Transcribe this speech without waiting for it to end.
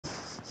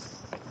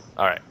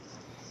Alright.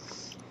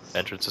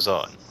 Entrance is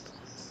on.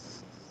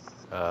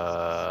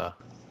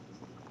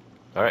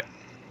 Alright.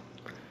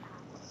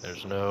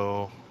 There's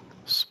no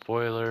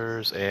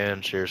spoilers,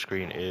 and share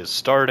screen is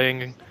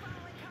starting.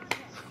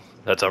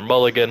 That's our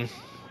mulligan.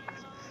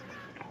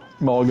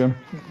 Mulligan.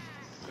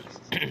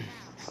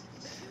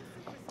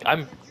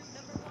 I'm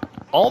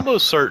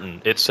almost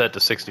certain it's set to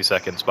 60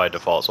 seconds by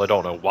default, so I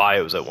don't know why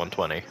it was at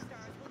 120.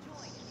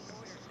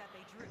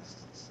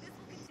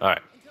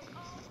 Alright.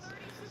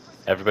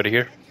 Everybody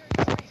here?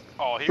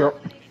 All here.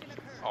 Yep.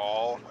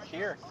 All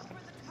here.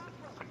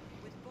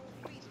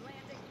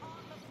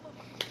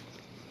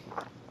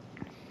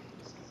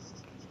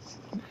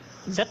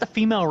 Is that the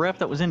female rep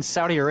that was in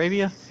Saudi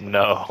Arabia?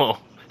 No.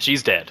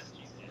 She's dead.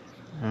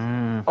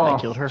 I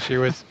killed her. She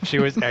was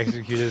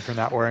executed for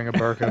not wearing a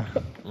burqa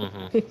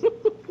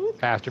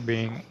Mm-hmm. after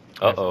being.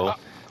 Uh-oh.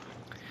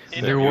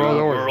 In New the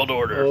World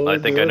Order. Oh, I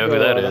think I know who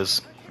that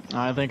is.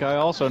 I think I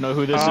also know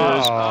who this is.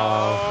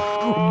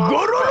 Oh.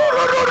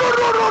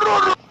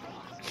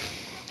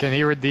 Can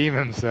he redeem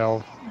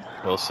himself?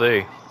 We'll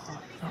see.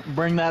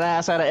 Bring that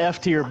ass out of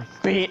F tier,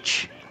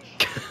 bitch.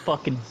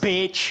 Fucking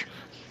bitch.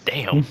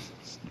 Damn.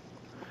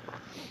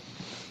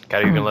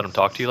 God, are you gonna let him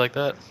talk to you like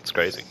that? It's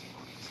crazy.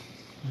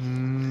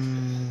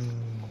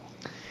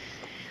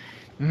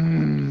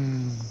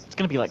 It's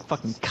gonna be like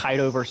fucking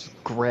Kaido versus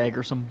Greg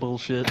or some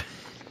bullshit.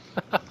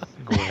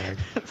 Greg.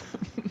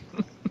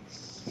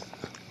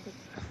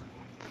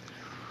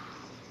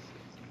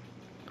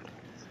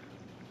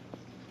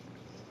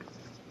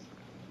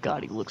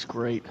 God, he looks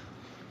great.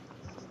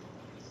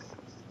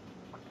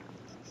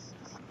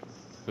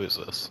 Who is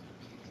this?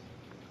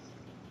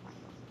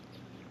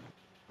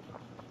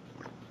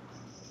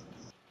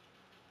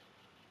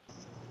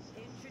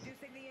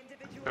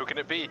 Who can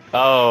it be?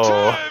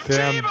 Oh.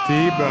 Tim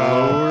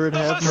Tebow. Lord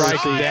have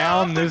Strike mercy.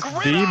 down this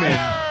demon.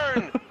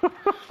 Gridiron!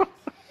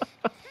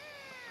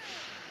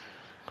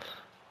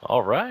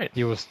 All right.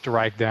 He will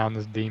strike down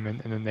this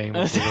demon in the name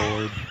of the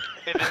Lord.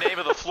 In the name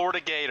of the Florida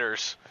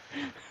Gators.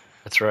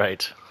 That's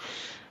right.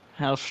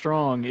 How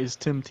strong is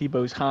Tim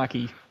Tebow's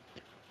hockey?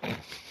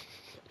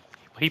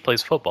 He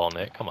plays football,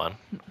 Nick. Come on.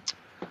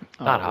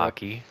 Not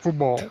hockey.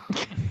 Football.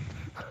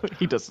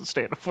 He doesn't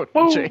stand a fucking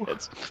Woo.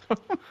 chance.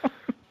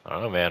 I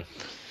don't know, man. What's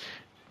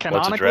a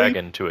Canonically,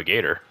 dragon to a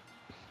gator?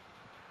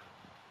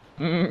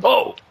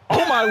 Oh!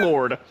 oh my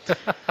lord,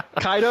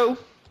 Kaido,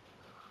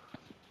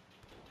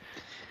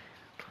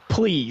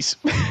 please,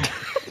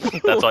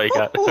 That's all you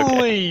got? Okay.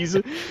 please,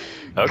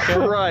 Okay.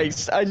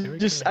 Christ,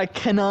 I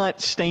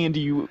cannot stand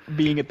you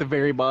being at the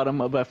very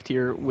bottom of F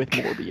tier with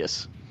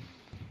Morbius.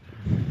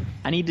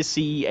 I need to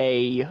see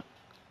a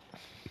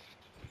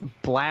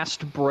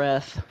Blast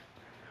Breath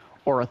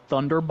or a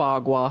Thunder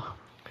Bagua.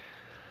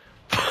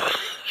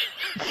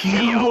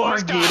 You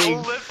are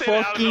getting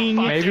fucking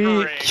Maybe-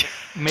 ring.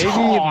 Maybe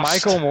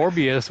Tossed. Michael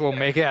Morbius will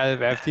make it out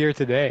of F tier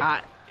today. No,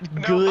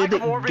 good Michael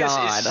Morbius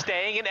God. is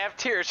staying in F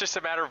tier. It's just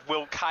a matter of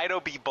will Kaido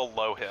be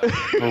below him.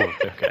 Ooh,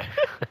 okay.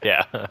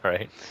 Yeah, all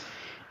right.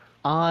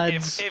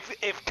 Odds.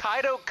 if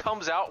Kaido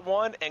comes out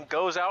one and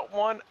goes out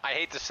one, I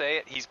hate to say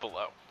it, he's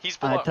below. He's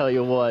below. I tell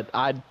you what,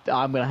 I'm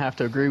gonna have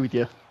to agree with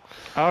you.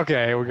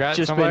 Okay, we got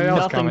Just somebody been else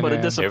nothing coming but a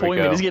in.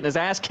 disappointment. go. He's getting his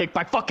ass kicked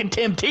by fucking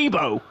Tim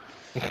Tebow.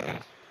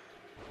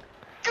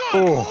 Good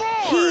Oh.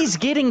 lord! He's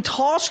getting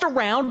tossed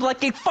around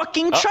like a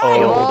fucking Oh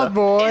child.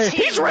 boy, Is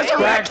he He's resurrected?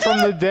 back from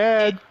the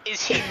dead,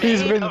 Is he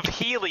He's made been of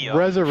helium?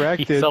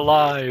 resurrected. He's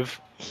alive.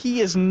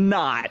 He is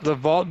not. The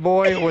Vault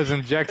Boy was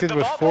injected The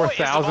with Vault Boy- is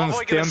the 4,000 Vault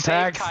Boy gonna stim save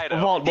packs. Kaido?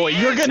 Vault Boy,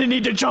 He you're is. gonna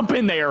need to jump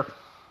in there.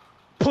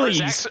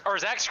 Please. Or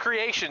Zach's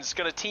Creations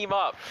gonna team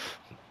up.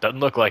 Doesn't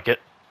look like it.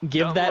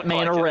 Give Don't that look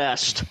man like a it.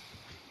 rest.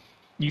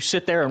 You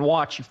sit there and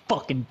watch, you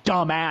fucking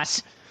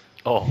dumbass.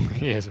 Oh,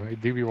 Yes, we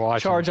do be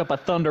watching. Charge up a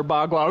Thunder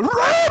Bagua.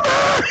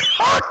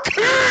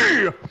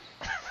 Hockey!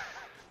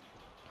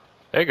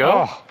 there you go. Oh,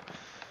 All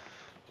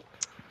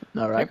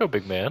There you right. go,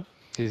 big man.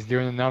 he's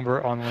doing the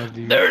number on one of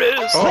the. There it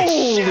is.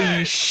 Holy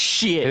Hit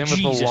shit! him with the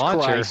Jesus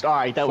launcher. Christ! All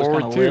right, that was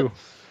kind Forward of two.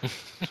 lit.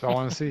 That's what I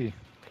want to see.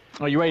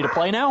 Are you ready to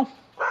play now?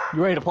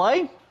 You ready to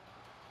play?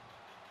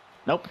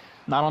 Nope,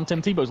 not on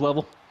Tim Tebow's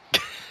level.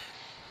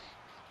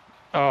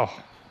 Oh.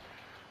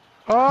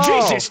 Oh!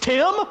 Jesus,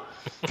 Tim!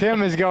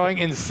 Tim is going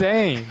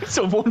insane. It's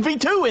a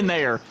 1v2 in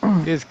there.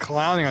 He's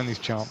clowning on these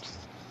chumps.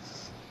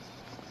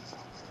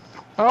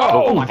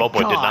 Oh, Oh! my Vault Boy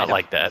did not God.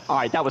 like that. All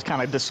right, that was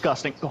kind of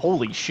disgusting.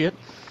 Holy shit!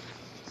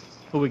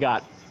 Who we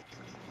got?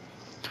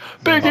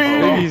 Biggie!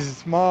 Biggie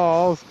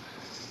Smalls.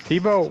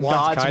 Tebow wants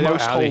God's Kaido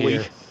most out of holy.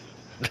 here.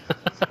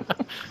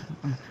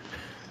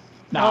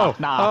 Nah, Oh,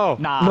 nah, oh,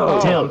 nah, no,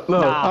 Tim,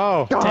 no,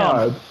 nah, oh.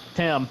 God.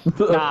 Tim,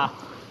 nah,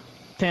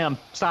 Tim,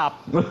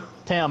 stop,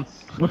 Tim,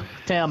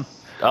 Tim.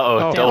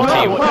 Uh-oh, Oh. double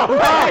Hey,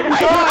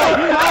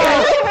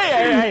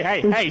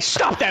 team. hey,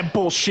 stop that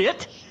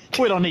bullshit.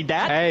 We don't need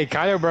that. Hey,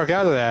 Kaido broke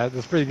out of that.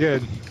 That's pretty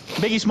good.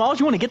 Biggie Smalls,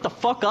 you want to get the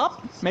fuck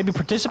up? Maybe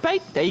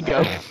participate? There you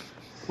go.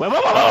 Whoa.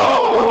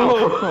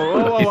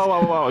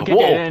 Get,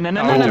 Whoa.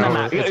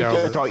 no. It's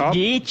over. Oh.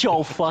 Get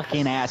your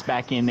fucking ass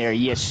back in there.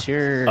 Yes,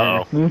 sir.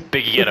 Uh-oh.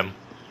 Biggie, get him.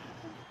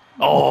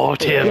 Oh,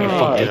 Tim, you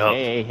fucked it up.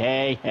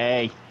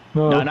 Hey.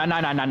 No.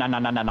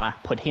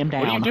 Put him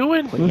down. What are you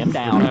doing? Put him I'm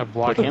gonna down.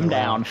 block Put him him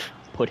down.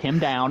 Put him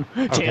down.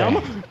 Okay.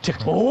 Tim.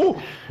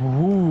 Oh.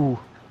 Ooh.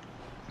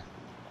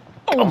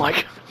 Oh my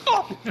god.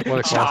 What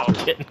a Stop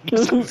cluster. getting,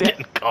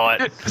 getting caught.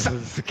 This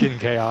is getting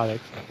chaotic.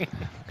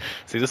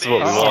 See, this is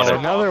what we Oh, wanted.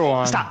 another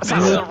one. Stop. This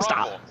is a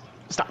rumble.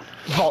 Stop.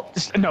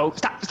 Vault. No.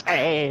 Stop.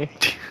 Hey.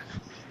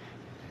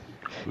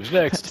 Who's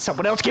next?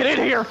 Someone else get in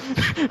here.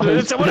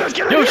 Someone else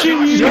get in Yoshi!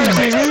 here.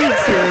 Yoshi,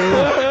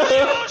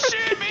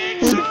 me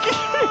too!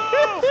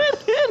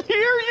 Get in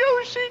here,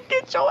 Yoshi.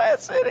 Get your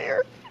ass in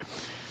here.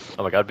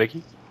 Oh my god,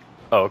 Biggie?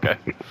 Oh, okay.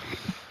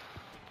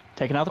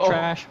 Taking out the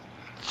trash.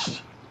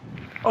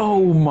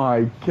 Oh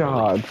my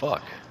god.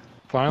 Fuck.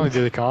 Finally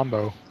did a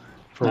combo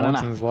for No, no,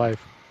 once no. in his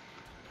life.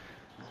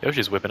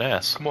 Yoshi's whipping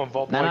ass. Come on,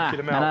 Vault Boy, Nah. get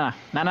him out.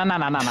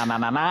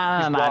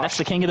 That's washed.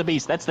 the king of the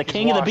beast. That's the He's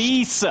king of the washed.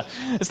 beast.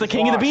 It's the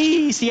king of the washed.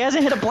 beast. He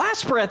hasn't hit a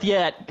blast breath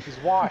yet. He's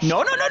washed.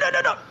 No.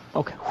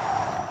 Okay.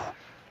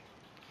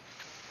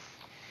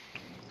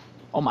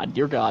 Oh my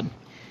dear God.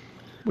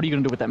 What are you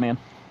gonna do with that man?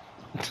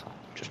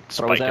 Just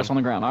Throw his spike ass him. on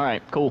the ground. All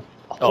right, cool.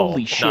 Oh,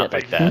 Holy not shit.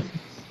 like that.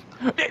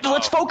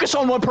 Let's focus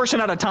on one person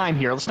at a time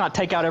here. Let's not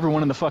take out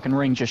everyone in the fucking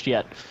ring just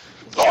yet.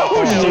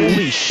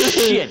 Holy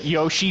shit,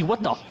 Yoshi.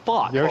 What the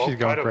fuck? Yoshi's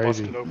going Kaido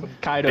crazy. busted open.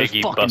 Kaido's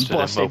Biggie fucking busted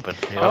busted. him open.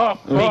 Yeah.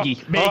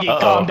 Biggie, Uh-oh.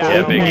 calm down.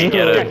 Yeah, Biggie,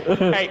 get it.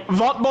 Hey,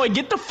 Vault Boy,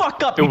 get the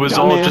fuck up. It you was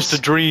all dumbass. just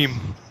a dream.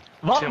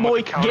 Vault Tim Boy,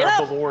 with the counter get of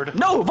up. the Lord.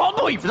 No, Vault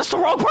Boy, that's the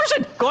wrong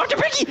person. Go after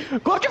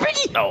Biggie. Go after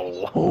Biggie.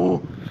 No.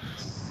 Oh.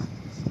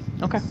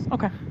 Okay. Oh,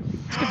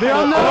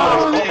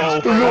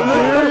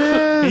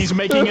 He's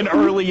making an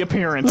early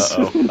appearance.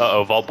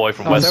 Uh-oh, Vault Boy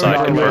from West that was Side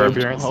not a confirmed.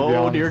 appearance, to be Oh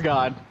honest. dear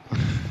God.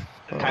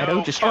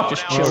 Kaido just Oh,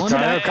 chilling.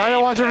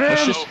 Kaido wants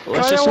revenge.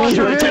 Let's just Kaido wants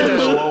leave it at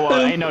revenge. this. Whoa,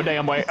 ain't no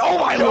damn way. Oh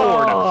my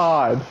lord.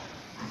 God.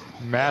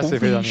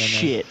 Massive hit on Holy the unknown.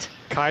 shit.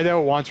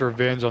 Kaido wants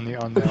revenge on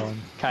the unknown.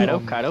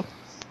 Kaido.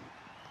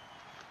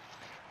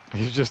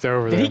 He's just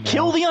over Did there. he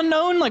kill the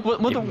unknown? Like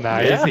what? What the? Nah,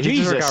 Yeah, he's just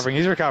Jesus. recovering.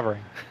 He's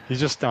recovering. He's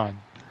just stunned.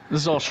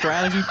 This is all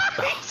strategy.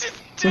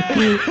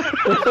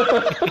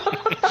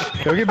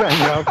 Go get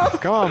back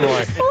up. Come on,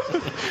 boy.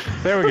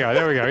 There we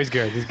go. He's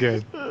good.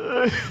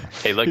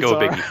 Hey, let go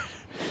of Biggie.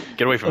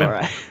 Get away from him. All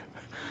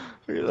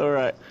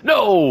right.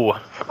 No!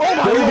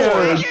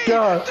 Oh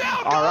God.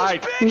 All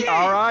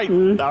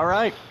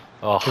right.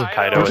 Oh,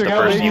 Kaido with the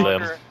Kaido. first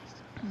elim.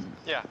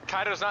 Yeah,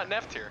 Kaido's not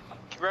neft here. All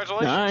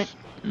Congratulations.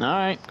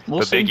 right. We'll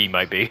But see. Biggie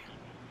might be.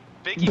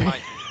 Biggie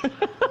might.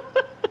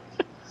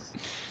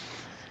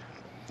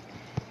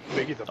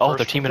 Biggie the Oh, first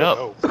they're teaming to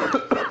up.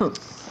 go.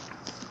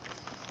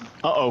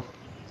 Uh-oh.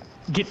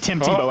 Get Tim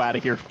Tebow out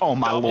of here. Oh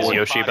my Double Is lord.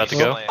 Yoshi body about to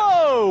go? slam.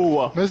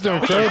 Oh! Mr.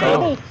 Incredible.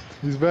 Incredible.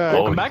 He's back. Oh,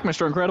 Welcome back,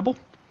 Mr. Incredible.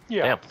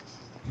 Yeah, Damn.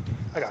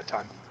 I got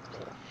time.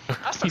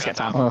 I still He's got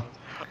time.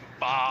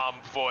 Bomb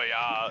voyage.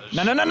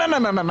 No.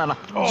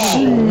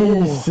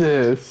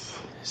 Jesus.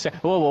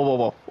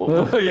 Whoa.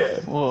 Yeah.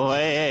 Whoa,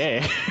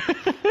 hey.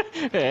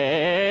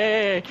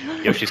 Hey.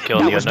 Yoshi's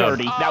killing That the was unknown.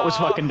 dirty. That was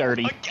fucking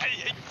dirty.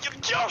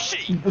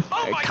 Yoshi!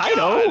 Oh my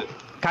Kaido? god!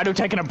 Kaido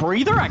taking a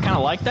breather? I kind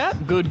of like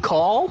that. Good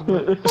call.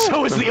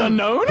 So is the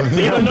unknown?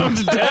 The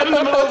unknown's dead in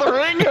the middle of the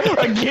ring?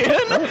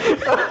 Again?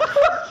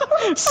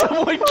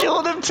 Someone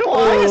killed him twice?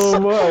 Oh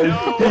my.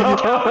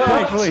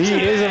 Thankfully, he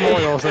is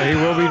immortal, so he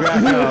will be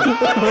back up.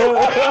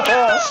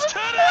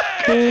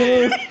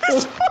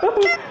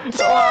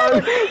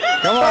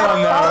 Come on,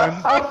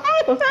 unknown.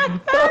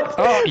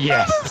 Oh,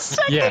 yes.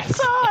 Yes.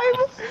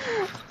 Time.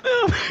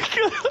 Oh my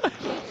god.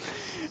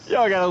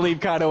 Y'all gotta leave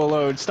Kaido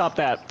alone. Stop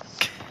that.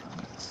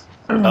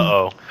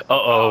 Uh-oh.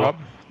 Oh,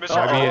 Mr.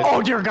 That'd be it.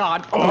 Oh dear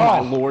god. Oh my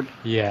lord.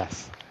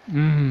 yes.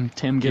 Tim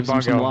gives Keep him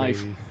on some going, life.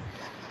 baby.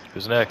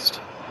 Who's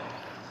next?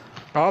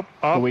 Up.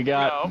 Who we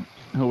got? No.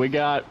 Who we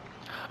got?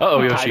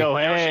 Uh-oh, Yoshi. Kaido.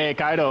 Hey,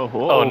 Kaido.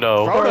 Whoa. Oh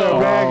no.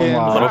 Frodo Baggins.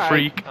 my. Little Alright.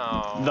 freak.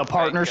 Oh, The thank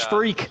partner's God.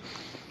 freak.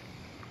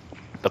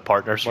 The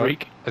partner's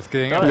freak. It's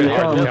getting a bit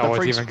hard to The tell what's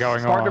freak's even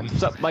going partner, on.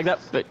 something like that.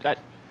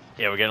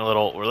 Yeah, we're getting a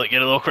little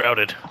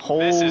crowded.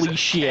 This is Holy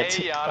shit.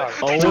 chaotic.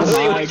 Oh Did you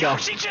see my what God.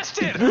 Yoshi just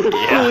did?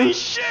 Yeah. Holy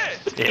shit!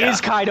 Yeah.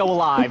 Is Kaido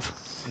alive?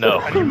 No.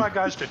 I need my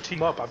guys to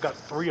team up. I've got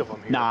 3 of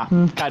them here. Nah,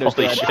 Kaido's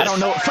Holy dead. shit. I don't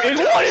know.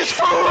 What is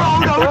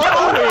Frodo doing?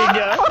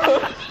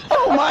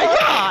 Oh my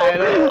god!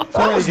 That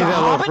Somebody was get the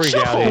that little Hobbit freak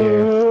out of Shuffle.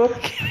 here.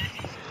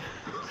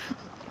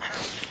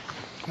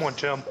 Come on,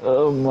 Tim.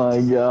 Oh my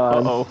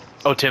God. Uh-oh.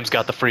 Oh, Tim's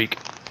got the freak.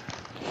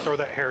 Throw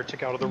that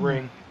heretic out of the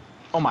ring.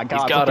 Oh my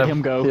god, got look at him.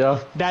 him go. Yeah.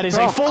 That is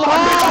a full-on bitch. Oh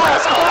my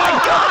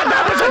god,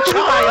 that was a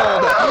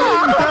child!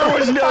 There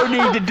was no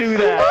need to do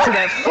that to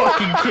that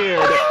fucking kid.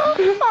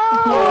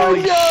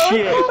 Holy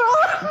shit.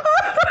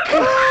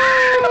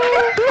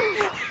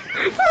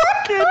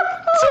 Fucking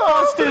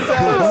tossed his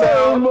ass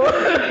out.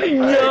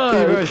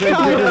 Tibo said,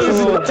 "Get this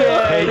little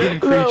pagan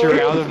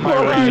creature out of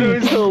my It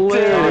ring." was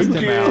hilarious. Tossed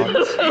him out.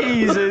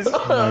 Jesus.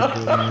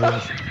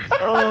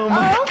 Oh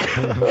my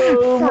god.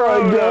 Oh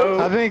my god.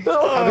 I think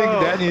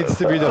that needs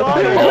to be the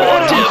fight.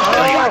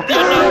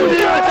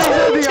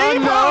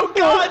 Timo,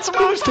 God's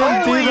most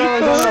Tim holy.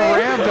 Tebow is on a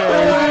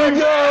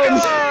rampage.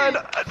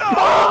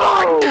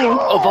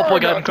 Oh, Vault Boy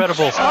got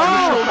incredible.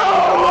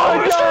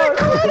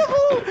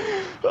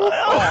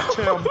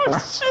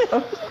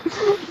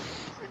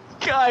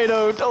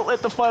 Kaido, don't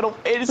let the Final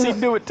Fantasy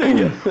do it to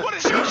you. What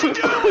is Yoshi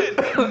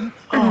doing?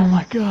 Oh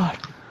my god.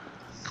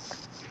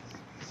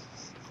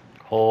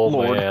 Oh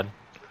Lord. man.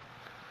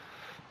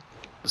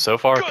 So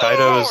far, Good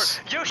Kaido's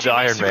Lord. the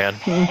Iron Yoshimitsu Man.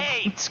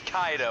 hates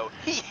Kaido.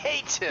 He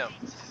hates him.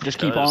 Just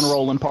keep Does. on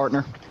rolling,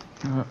 partner.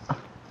 No,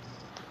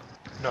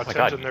 my Tim's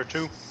God. in there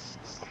too.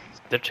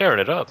 They're tearing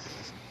it up.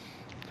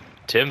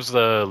 Tim's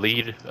the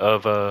lead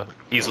of,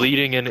 he's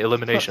leading in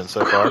elimination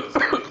so far.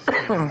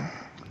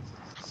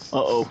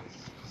 Uh-oh.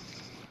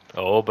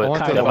 Oh, but I want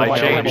that to- Kaido might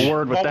might have a change.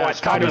 word with Vault that. Boy's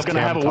Kaido's gonna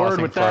Tim have a word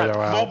tossing with that.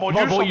 Frodo out. Vault Boy,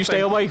 Vault do Boy, you stay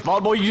something. away.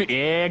 Vault Boy,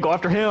 yeah, go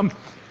after him.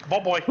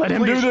 Vault Boy, Let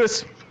him do please.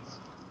 this.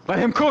 Let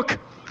him cook.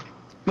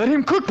 Let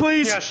him cook,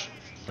 please. Yes.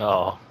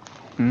 Oh.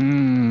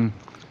 Mmm.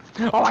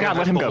 Oh my Tim god, let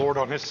has him the go. Lord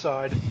on his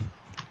side.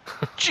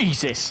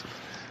 Jesus.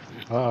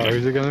 Uh-oh,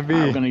 who's it gonna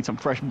We're be? gonna need some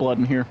fresh blood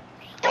in here.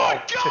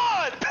 Oh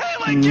God!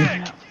 Pele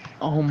kick.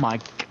 Oh my.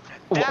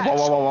 That's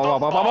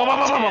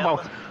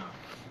Whoa.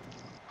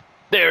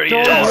 There he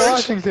George is.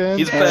 Washington.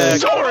 He's back.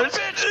 George,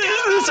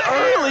 this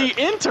early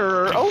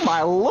enter. Oh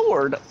my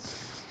lord.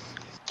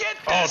 Get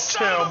Oh, this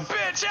son of a Tim.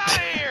 bitch out of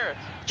here!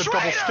 The double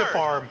stiff Traitor!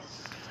 arm.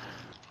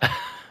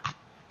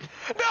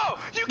 No!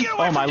 You get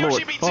away Oh, my from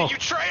lord. Yoshimitsu, Oh. you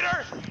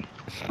traitor!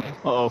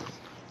 Uh-oh.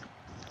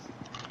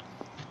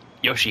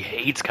 Yoshi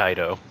hates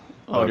Kaido.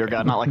 Oh dear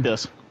God, not like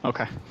this.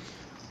 Okay.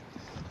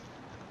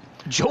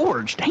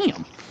 George, damn. I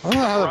don't know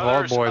how the Vault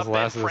Brothers Boys up in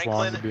lasted this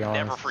long, to Franklin, be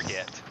never honest.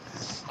 forget.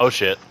 Oh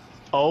shit.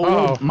 Oh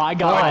Uh-oh. my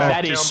God, Oh,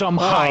 that is Tim. some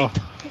height.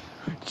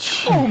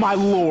 Oh my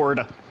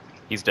lord.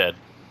 He's dead.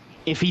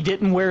 If he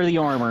didn't wear the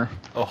armor.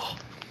 Oh.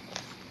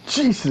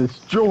 Jesus,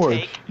 George.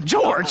 Take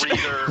George. a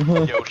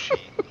breather, Yoshi.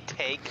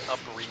 Take a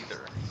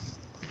breather.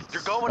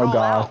 You're going Oh, all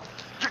God. out.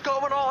 You're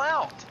going all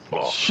out.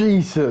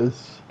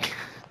 Jesus.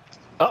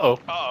 Uh-oh.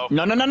 Uh-oh.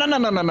 No.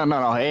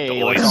 Hey, Oh,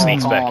 he let's all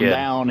sneaks back calm in.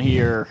 down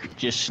here.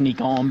 Just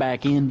sneak on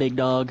back in, big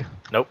dog.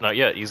 Nope, not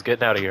yet. He's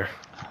getting out of here.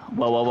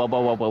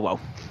 Whoa.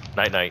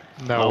 Night-night.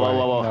 No way.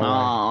 Whoa.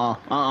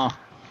 No way.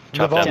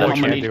 Chop The down Vault that Boy Tim, I'm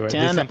tree. gonna can't do it. They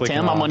Tim, simply Tim,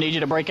 I'm cannot. gonna need you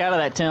to break out of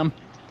that, Tim.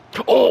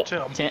 Oh!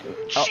 Tim. Tim.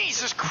 Oh,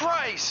 Jesus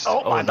Christ!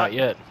 oh Oh, my not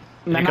yet.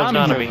 Here Nanami. comes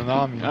Nanami.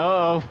 Nanami.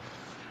 Oh.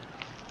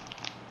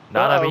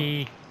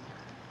 Nanami.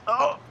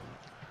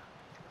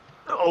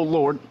 Oh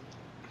lord.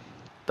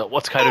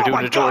 What's Kaido doing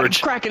my to God, George?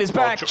 he's cracking his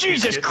back. George,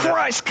 Jesus he's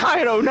Christ,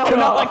 Kaido, no,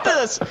 not like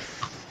this.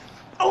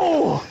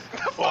 Oh.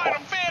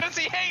 Final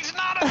Fantasy hates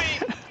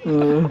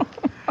Nanami!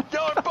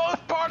 You're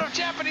both part of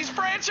Japanese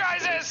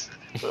franchises!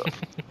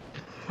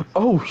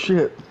 Oh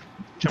shit.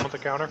 Tim with the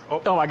counter.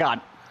 Oh, Oh my God.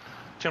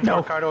 Tim's No.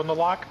 got Kaido in the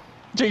lock.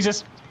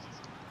 Jesus.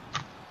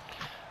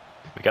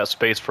 We got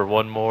space for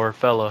one more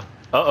fella.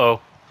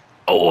 Uh-oh.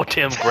 Oh,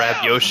 Tim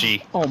grabbed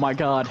Yoshi. Oh my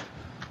God.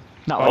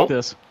 Not Oh. like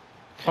this.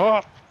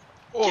 Oh,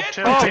 Oh, Get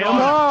Tim. this Tim.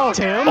 no.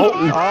 Tim. Oh,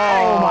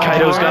 my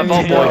Kaido's got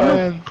God. Vault Boy.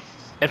 Man.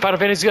 And Final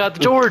Fantasy's got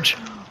George.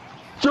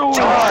 George.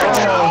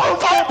 Oh,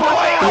 Vault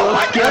Boy. Oh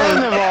my Get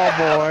in the Vault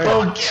Boy.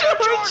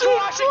 George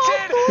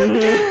Washington!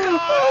 Get the hell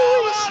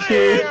out of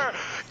here!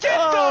 Get the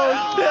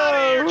hell out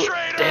of here,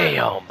 traitor!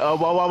 Damn. Oh,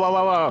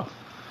 whoa.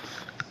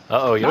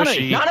 Uh-oh,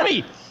 Yoshi.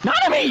 Nanami.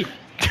 Nanami.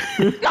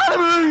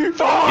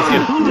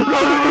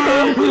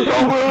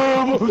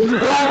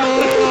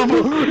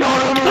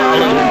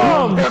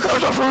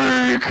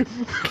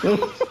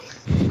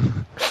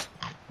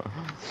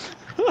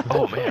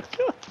 Oh, man.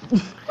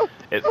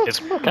 It's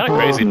kind of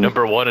crazy.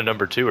 Number 1 and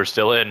number 2 are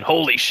still in.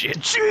 Holy shit.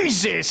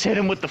 Jesus, hit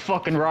him with the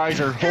fucking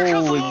riser. Here comes a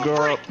Holy little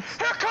girl. freak!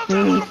 Here comes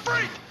a little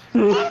freak!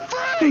 Little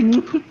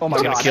freak! Oh my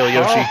He's God. gonna kill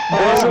Yoshi.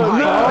 That's some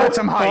height. That's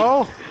some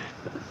height.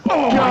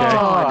 Oh,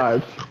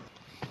 God.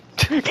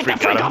 Get that Freak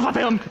freak got off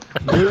him.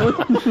 of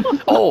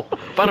him. Oh,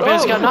 Final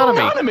Fantasy got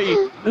Nanami.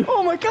 Nanami.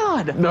 Oh my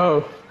God.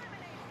 No.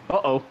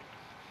 Uh-oh.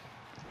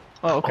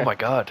 Oh, okay. Oh my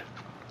god.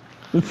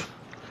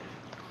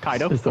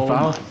 Kaido. It's the Oh,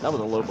 foul. that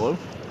was a low blow.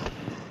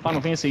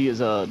 Final Fantasy is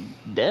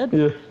dead?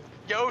 Yeah.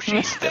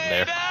 Yoshi, stay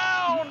there.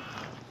 down!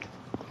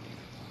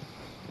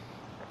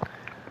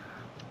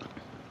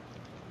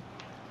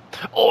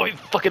 Oh, he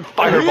fucking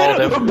fireballed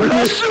him.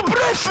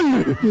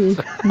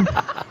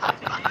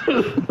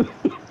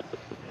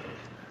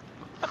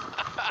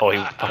 Oh, he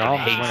fucking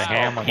Almost went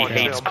ham on he Tim.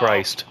 hates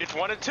Christ. It's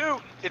 1 and 2.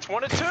 It's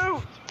 1 and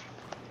 2.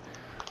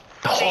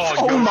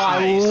 Oh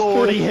my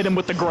lord, he hit him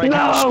with the Greg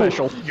House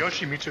special.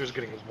 Yoshimitsu is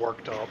getting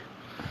worked up.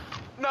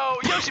 No,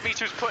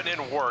 Yoshimitsu's putting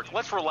in work.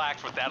 Let's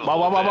relax with that a Whoa,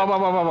 little whoa, whoa, bit. whoa,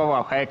 whoa, whoa, whoa,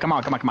 whoa. Hey, come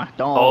on. Don't.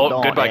 Oh,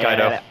 don't. goodbye,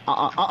 Kaido.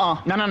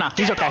 No.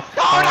 He's okay.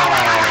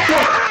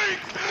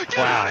 Get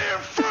out of here,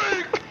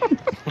 freak!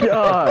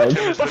 God.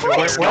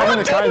 what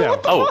happened to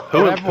Kaido? Oh,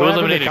 who What happened to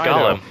eliminated Kaido?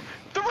 Gollum?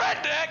 The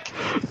redneck!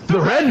 The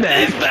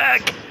redneck. He's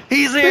back.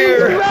 He's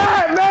here!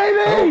 That,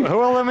 baby!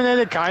 Who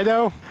eliminated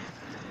Kaido?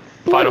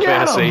 Final Look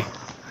at Fantasy.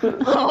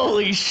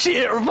 Holy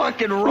shit,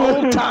 fucking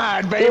roll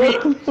tide,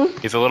 baby.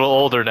 He's a little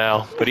older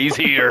now, but he's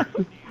here.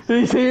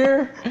 He's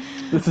here.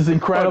 This is Fucking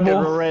incredible.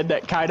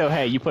 Redneck Kaido.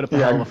 Hey, you put up a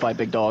hell of a fight,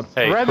 big dog.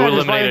 Hey, Redneck who is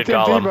eliminated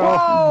fighting Tim Gollum?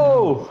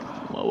 Whoa!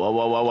 Whoa,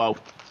 whoa, whoa, whoa,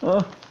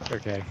 whoa.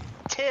 Okay.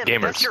 Tim,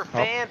 Gamers. that's your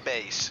fan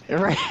base.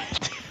 Right.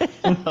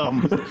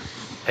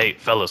 Hey,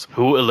 fellas,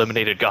 who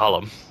eliminated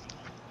Gollum?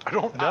 I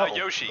don't know.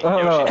 Yoshi. Uh,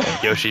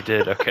 Yoshi. Yoshi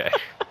did, okay.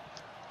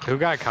 Who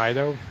got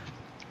Kaido?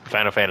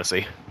 Final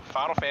Fantasy.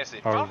 Final Fantasy.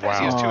 Oh, Final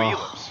Fantasy has 2 wow.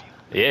 elims.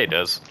 Yeah, he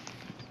does.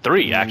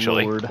 3,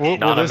 actually. Lord. Will this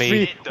Nanami,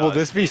 be, It will does,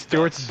 this be it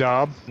Stuart's does.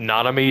 dub?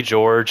 Nanami,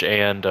 George,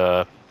 and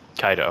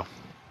Kaido.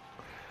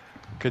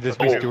 Could this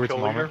be Oh, Stuart's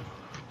kill leader? moment?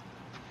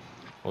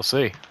 We'll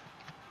see.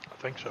 I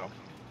think so.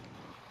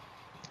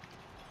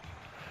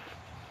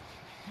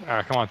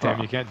 Come on, Tim.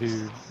 You can't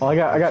do. well, I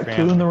got Fan.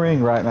 2 in the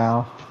ring right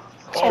now.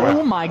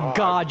 Oh my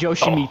god,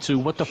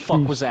 Yoshimitsu, what the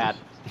fuck was that?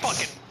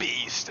 Fucking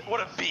beast. What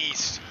a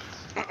beast.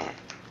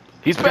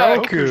 He's back!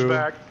 Goku's Goku.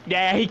 back.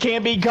 Yeah, he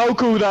can't beat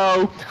Goku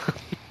though.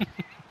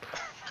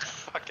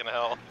 Fucking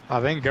hell.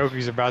 I think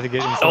Goku's about to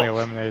get instantly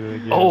eliminated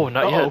again. Oh,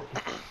 not Uh-oh.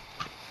 yet.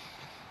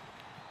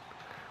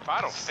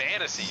 Final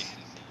Fantasy.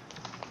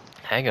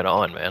 Hang it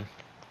on, man.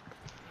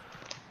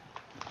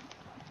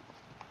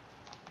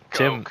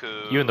 Tim,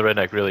 Goku. you and the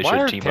redneck really Why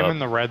are should team Tim up.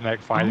 and the redneck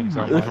fighting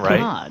so Oh much? my Right.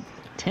 god.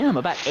 Tim,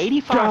 about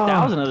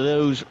 85,000 of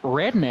those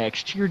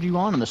rednecks cheered you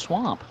on in the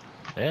swamp.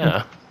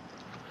 Yeah.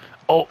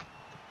 Oh,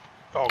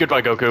 Oh,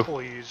 Goodbye, Goku.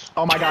 Please.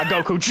 Oh my god,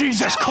 Goku.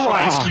 Jesus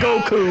Christ,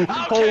 Goku. Okay,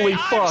 Holy I'm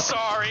fuck.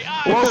 sorry.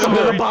 I'm Welcome to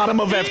sorry. the bottom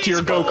of F tier,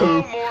 He's Goku.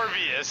 below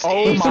Morbius.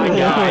 Oh He's my below-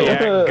 god.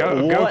 Yeah,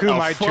 What Goku a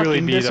might truly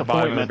fucking be the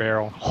bottom of the disappointment.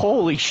 barrel.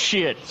 Holy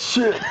shit.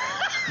 Shit.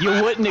 You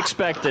wouldn't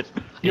expect it.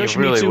 You Yoshimitsu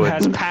really has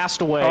wouldn't. passed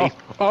away.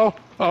 Oh,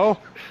 oh.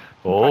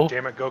 God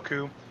damn it,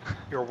 Goku.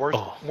 You're worse,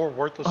 Oh. more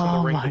worthless in Oh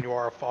the ring my- than you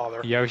are a father.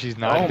 Yoshi's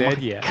not Oh dead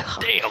my yet.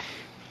 God. Damn.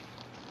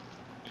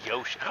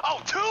 Yoshi.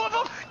 Oh, 2 of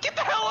them? Get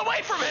the hell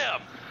away from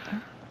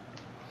him!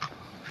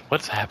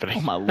 What's happening?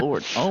 Oh my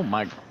lord. Oh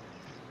my.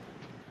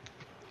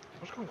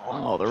 What's going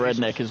on? Oh, the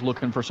redneck is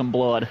looking for some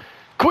blood.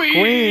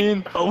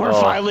 Queen! Oh, we're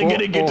Oh. finally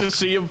gonna get to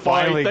see him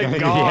fight. Finally Thank gonna-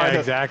 God. Yeah,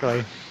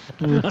 exactly.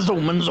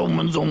 Zooming, zooming,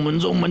 zooming, zooming,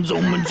 zooming,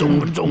 zooming,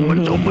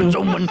 zooming, zooming,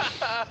 zooming.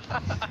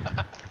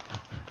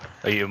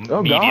 Oh, you Oh,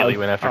 immediately God.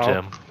 went after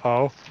Tim.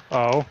 Oh.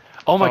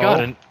 Oh my Oh.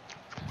 god, and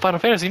Final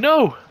Fantasy,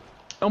 no!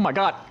 Oh my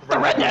god. The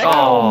redneck.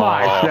 Oh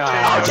my Oh,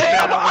 god.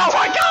 damn. Oh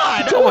my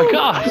god. Oh my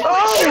god!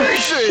 Oh,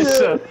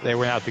 shit. They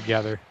went out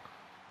together.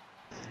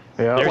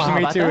 Yeah. Wow, about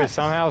Yoshimitsu that. is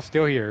somehow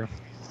still here.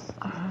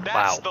 That's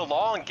Wow. the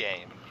long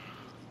game.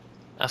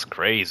 That's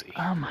crazy.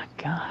 Oh my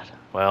god.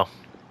 Well,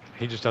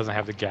 He just doesn't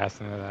have the gas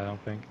in it, I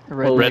don't think. The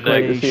Well, Redneck.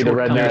 great to see the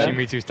shortcomings. redneck.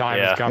 Yoshimitsu's time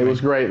Yeah. is It coming. was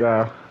great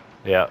though.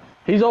 yeah.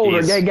 He's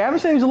older. He's- Gavin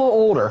said he's a little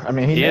older. I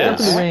mean, he's Yes.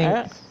 into the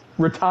ring,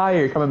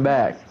 retired, coming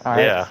back. All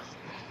right? Yeah.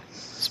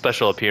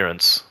 Special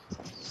appearance.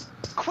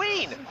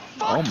 Queen!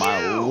 Fuck Oh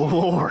my you!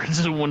 lord.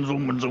 Zooming,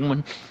 zooming,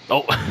 zooming.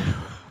 Oh.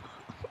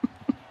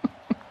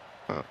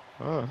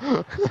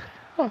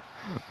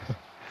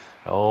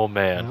 Oh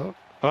man.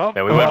 Oh,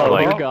 Yeah, we went for Oh,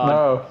 like. God.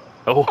 no.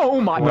 Oh.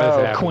 Oh my What is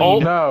god, happening?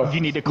 Queen. Oh, no.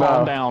 You need to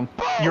calm No. down.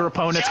 Your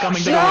opponent's coming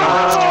to the ring.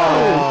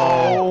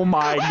 Oh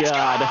my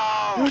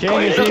god.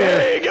 King is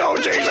here. Oh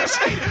Jesus.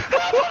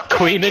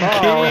 Queen and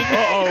King.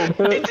 Uh-oh.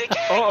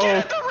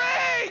 Get in the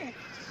ring!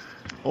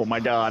 Oh my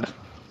god.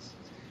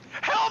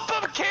 Help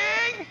him,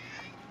 King!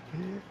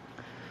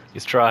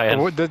 He's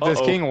trying. Does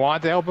Uh-oh. King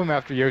want to help him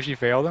after Yoshi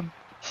failed him?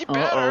 He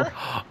better.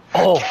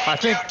 Oh. I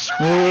think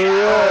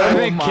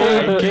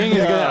Yeah. King is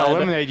gonna God.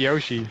 eliminate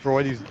Yoshi for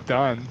what he's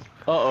done.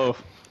 Uh-oh.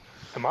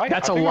 Am I?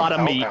 That's I a think lot I'm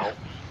of out meat.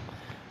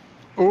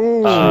 now.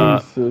 Ooh.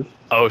 Jesus.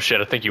 Oh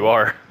shit, I think you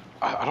are.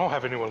 I don't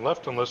have anyone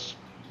left unless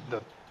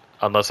the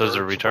Unless there's a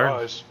third return.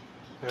 surprise.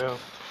 Yeah.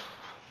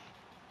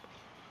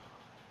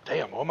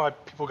 Damn, all my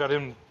people got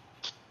in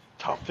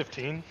top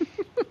 15.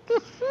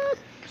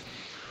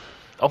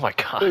 Oh my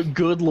god.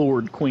 Good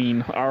lord,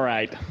 Queen. All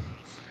right.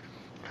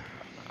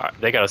 Alright,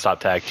 they gotta stop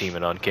tag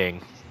teaming on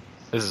King.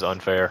 This is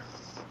unfair.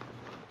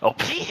 Oh.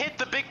 He hit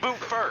the big boot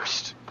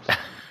first.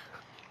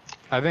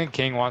 I think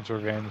King wants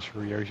revenge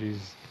for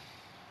Yoshi's.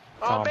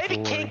 Oh, maybe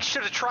tomfoolery. King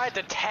should have tried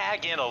to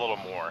tag in a little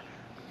more.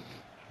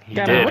 He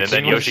Gavin, did, what and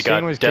then King was- Yoshi King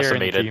got was carrying the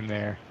decimated. team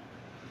there.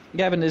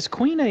 Gavin, is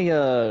Queen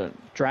a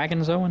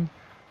Dragon Zoan?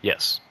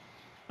 Yes.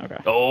 Okay.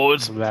 Oh,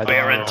 it's That's-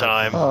 Baron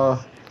time.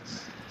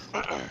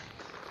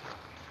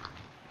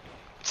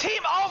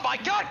 Team, oh my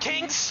god,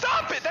 King,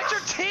 stop it! That's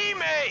your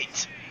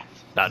teammate!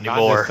 Not Not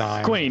anymore. this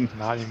time. Queen.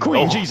 Not anymore.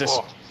 Queen, Oh. Jesus.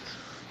 Oh,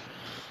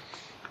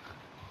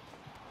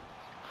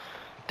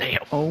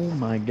 Damn. Oh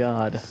my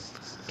god.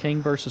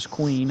 King versus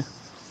Queen.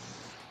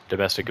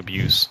 Domestic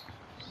abuse.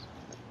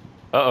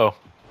 Uh-oh.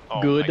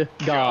 Oh Good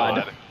my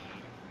God.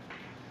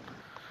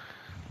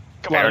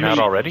 Come Baron on, out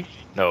Yoshi. already?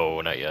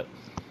 No, not yet.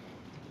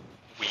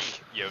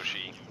 Weak,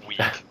 Yoshi, weak.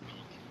 I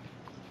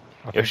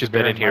think Yoshi's the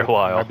been Baron in here a might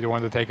while. be the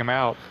one to take him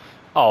out.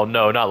 Oh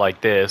no, not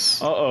like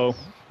this. Uh-oh.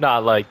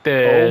 Not like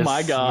this. Oh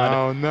my god.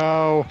 No,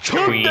 no.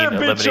 Took Queen that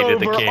bitch eliminated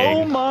the over. king.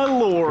 Oh my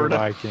lord.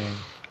 Goodbye, King.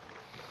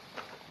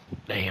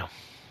 Damn.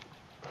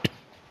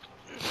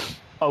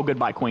 Oh,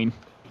 goodbye, Queen.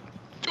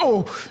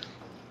 Oh.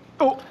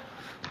 Oh.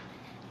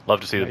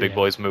 Love to see the big yeah.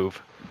 boys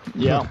move.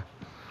 Yeah.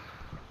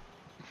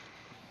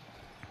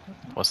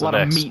 What's A the lot of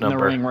next meat in the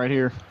number? ring right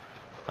here.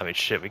 I mean,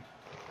 shit, we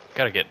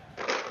gotta get.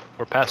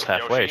 We're past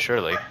halfway, Yoshi.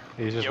 surely.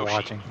 He's just Yoshi,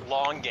 watching.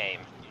 long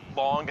game.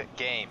 Long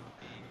game.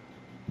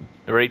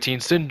 Number 18,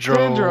 Syndrome.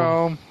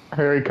 Syndrome.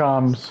 Here he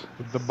comes.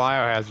 With the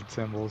biohazard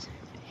symbols.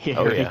 Here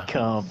Oh, he yeah.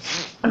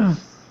 comes. Oh,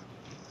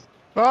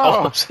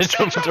 Oh!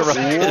 Syndrome Syndrome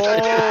interrupted.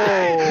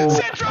 Whoa.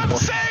 Syndrome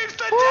saves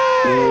the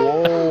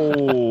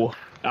day! Whoa.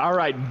 All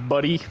right,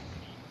 buddy.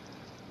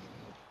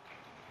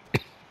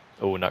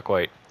 Oh, not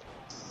quite.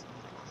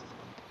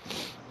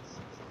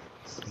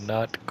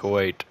 Not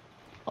quite.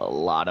 A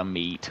lot of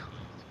meat.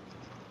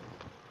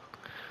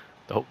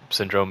 Oh,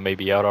 Syndrome may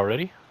be out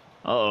already.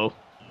 Uh-oh.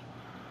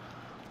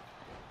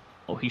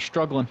 Oh, he's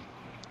struggling.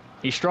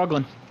 He's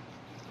struggling.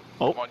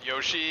 Come on,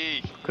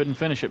 Yoshi. Couldn't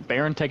finish it.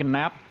 Baron taking a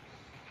nap.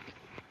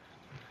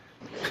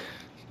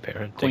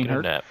 Baron Queen taking a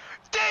hurt. nap.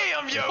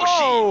 Damn, Yoshi.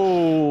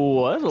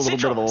 Oh, that's a little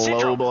Syndrome, bit of a low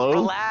Syndrome, blow.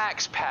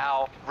 Relax,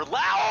 pal.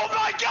 Relax. Oh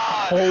my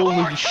god. Holy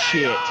RKO!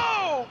 shit.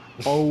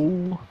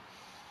 Oh.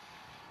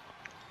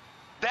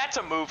 That's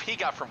a move he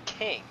got from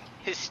King,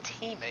 his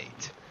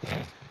teammate.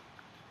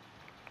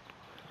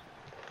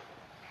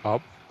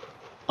 Oh.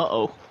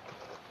 Uh-oh.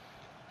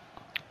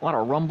 A lot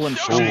of rumbling,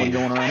 Yoshi, shuffling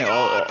going around hang here.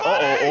 on,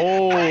 buddy.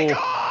 Hang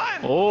on.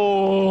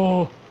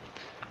 Oh.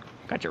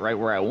 Got you right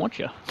where I want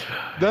you.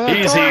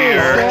 He's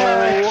here.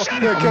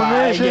 The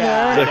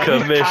commissioner. The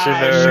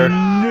commissioner.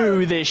 I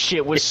knew this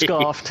shit was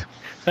scuffed.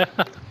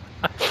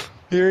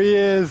 Here he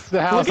is.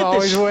 The house Look at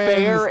always this wins.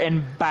 fair and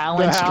The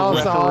balanced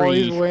house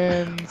always referee.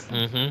 wins.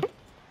 Mm-hmm.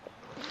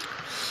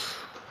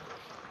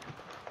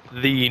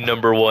 The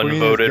number one Queen is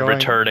voted going-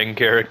 returning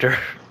character.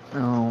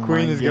 Oh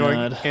Queen my is going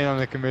god. in on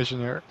the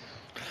commissioner.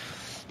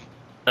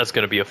 That's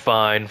gonna be a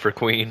fine for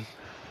Queen.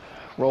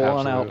 Roll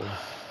on out. Absolutely.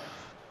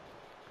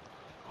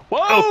 Whoa!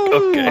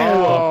 Oh, okay.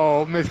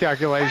 Oh, Hang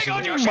miscalculation.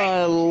 on, Yoshi.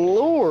 My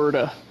lord.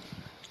 I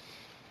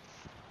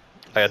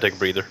gotta take a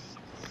breather.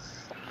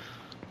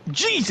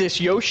 Jesus,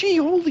 Yoshi.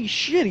 Holy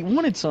shit, he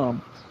wanted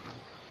some.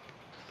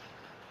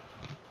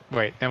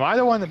 Wait, am I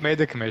the one that made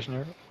the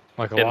commissioner?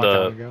 Like a In long the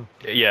time ago?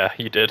 yeah,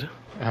 you did.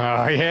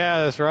 Oh,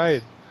 yeah, that's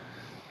right.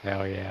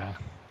 Hell yeah.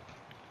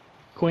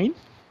 Queen?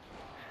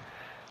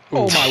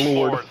 Oh my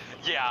lord. Forward.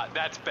 Yeah,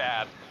 that's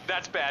bad.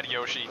 That's bad,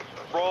 Yoshi.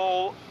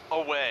 Roll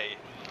away.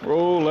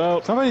 Roll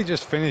out. Somebody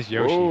just finish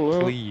Yoshi, Whoa, whoa.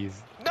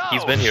 please. No.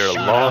 He's been here a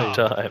shut long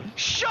up. time.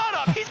 Shut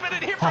up. He's been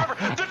in here forever.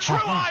 The true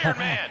Iron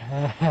Man.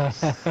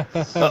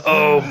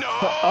 Uh-oh. No.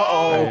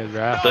 Hey,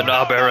 Raph. The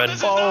Nah Baron. This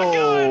is not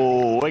good.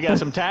 Oh, we got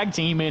some tag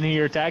team in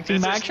here. Tag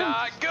team This is action.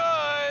 not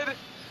good.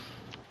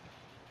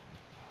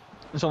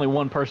 There's only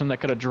one person that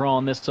could have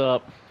drawn this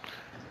up.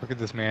 Look at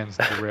this man's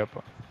grip.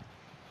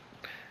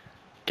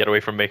 Get away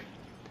from me.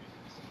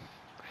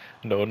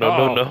 No, no,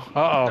 no, no.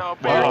 Uh-oh. No, Whoa,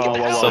 Baron, whoa, get whoa, the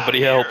whoa, hell whoa.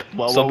 Somebody out of help. here.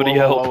 Whoa, whoa, Somebody whoa,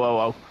 help. Whoa,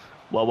 whoa,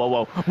 whoa, whoa,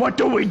 whoa, whoa. What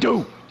do we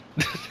do?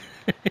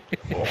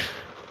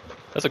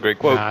 That's a great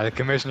quote. Nah, the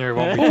commissioner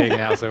won't be taken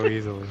out so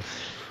easily.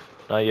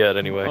 Not yet,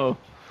 anyway. Oh.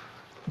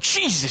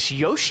 Jesus,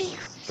 Yoshi?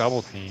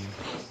 Double team.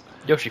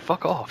 Yoshi,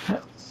 fuck off.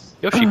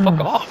 Yoshi, fuck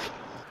off.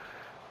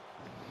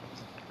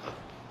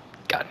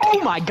 God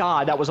damn. Oh my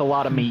god, that was a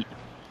lot of meat.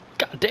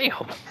 God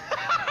damn.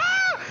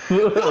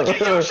 Look at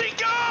Yoshi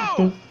go.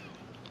 I'm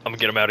gonna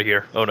get him out of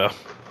here. Oh no.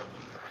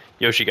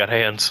 Yoshi got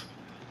hands.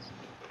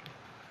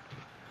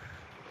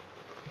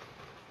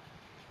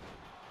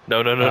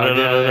 No, no, no, no,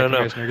 Get out no, of no, there, no,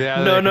 Commissioner. Get out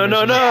of no, there,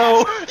 no,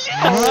 no,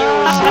 Commissioner.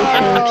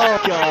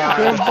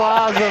 no.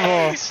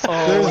 Impossible.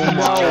 There's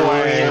no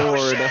way.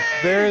 Lord.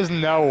 There is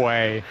no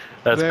way.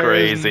 That's There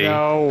crazy. is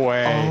no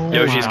way. Oh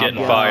Yoshi's my getting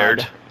God.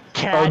 fired.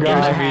 Cat Oh, in God.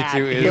 a Me hat.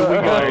 too is Here we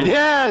go. fired.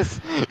 Yes!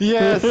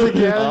 Yes,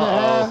 again.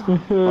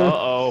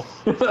 Uh-oh.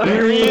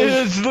 There he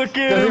is. Look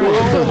at him.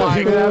 Doesn't Oh my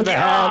even have the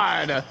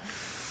god.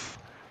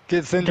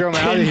 Get Syndrome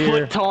out of here.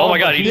 10-foot tall. Oh my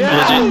God, he's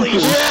Holy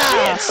legit.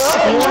 shit.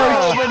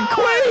 Syndrome and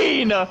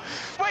Queen.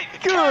 Wait,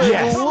 Good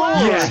Yes. lord.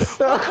 Yes.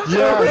 What's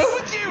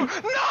Yes. with you?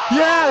 No.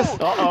 Yes!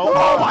 Uh-oh.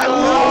 Oh my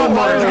lord!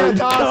 Martin's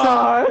gonna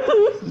toss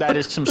him. That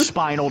is some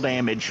spinal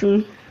damage.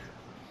 Get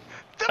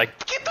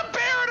the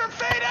Baron or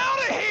fade out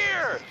of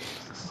here.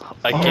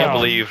 I can't Oh,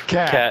 believe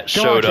Cat. Cat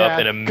Come on, showed up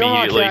Cat. and Come on,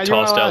 immediately Cat. You're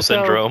tossed not out allowed to-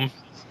 Syndrome.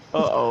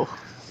 Uh-oh.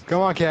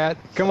 Come on, Cat.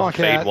 Come on,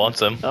 Fade Cat.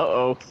 wants him.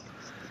 Uh-oh.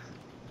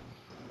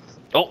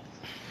 Oh,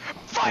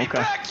 Fight Okay.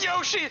 back,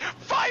 Yoshi.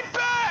 Fight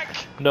back.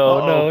 no,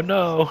 Uh-oh.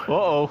 no,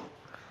 Uh-oh.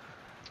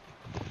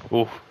 no.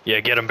 Ooh, yeah,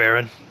 get him,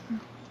 Baron.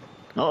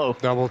 Uh-oh.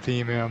 Double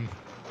team him.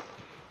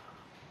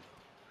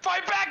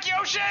 Fight back,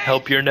 Yoshi.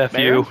 Help your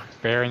nephew.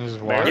 Baron is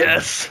watching.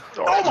 Yes.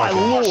 Oh my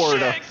lord.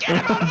 Shit, get him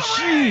out of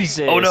the ring.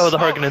 Jesus. Oh no, the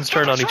Harkonnens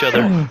turn on each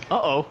other.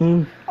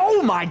 Uh-oh.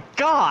 Oh my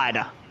god.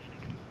 A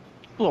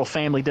little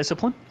family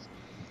discipline.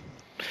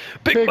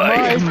 Big Big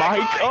Mike. Mike.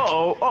 Mike.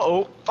 Uh-oh.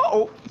 Uh-oh.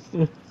 Uh-oh.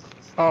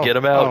 Oh, Get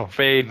him out, oh.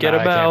 Fade, get Nah,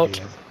 him I can't out. do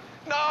that.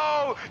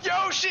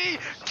 Yoshi,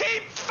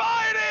 keep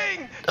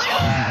fighting!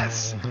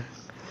 Yes!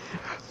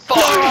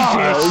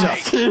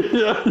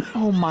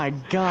 Oh my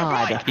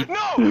god. Mike, no,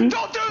 don't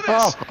do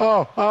this!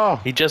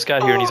 Oh. He just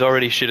got here and he's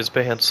already shit his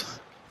pants.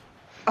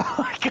 Oh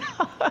my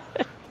god.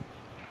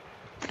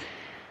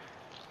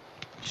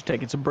 Just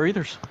taking some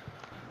breathers.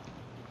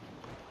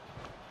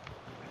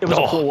 It was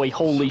a ploy,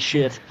 holy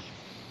shit.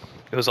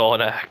 It was all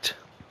an act.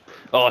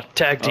 Oh,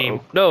 tag team.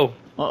 Uh-oh. No.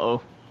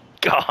 Uh-oh.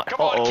 God. Come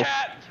on, Uh-oh.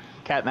 cat!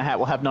 Cat in the Hat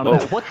will have none of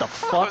that. What the What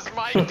fuck? was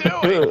Mike doing?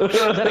 Is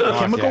that a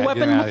chemical Cat,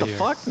 weapon? get What outta the here.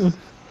 fuck?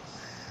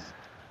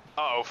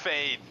 Uh-oh,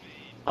 Fade.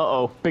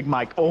 Uh-oh, Big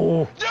Mike.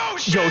 Oh,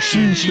 Yoshi!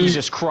 Yoshi,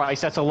 Jesus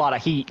Christ, that's a lot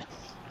of heat.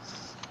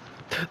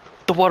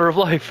 The water of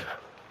life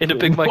into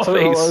Big Mike's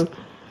face.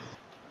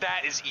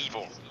 That is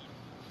evil.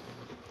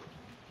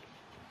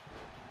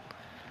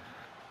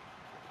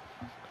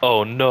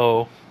 Oh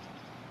no.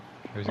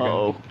 Who's gonna-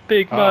 Uh-oh.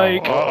 Big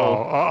Mike.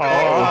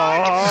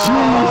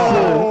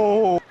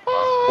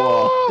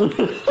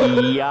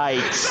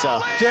 Yikes.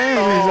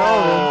 Jamie's over.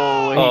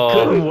 Oh, he Oh.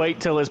 couldn't wait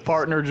till his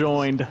partner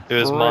joined. It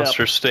was Rip.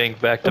 Monster Stink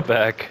back to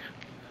back.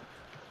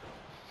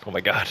 Oh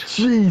my god.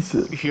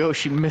 Jesus.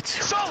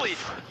 Yoshimitsu. Sully!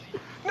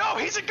 No,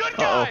 he's a good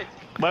Uh-oh. guy!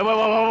 Wait.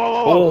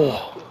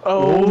 Oh.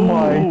 Oh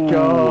my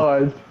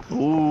god.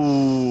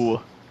 Ooh.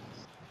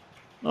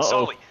 Uh-oh.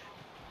 Sully.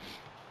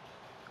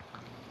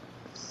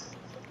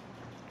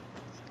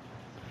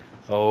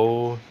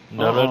 Oh.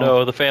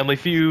 No. The family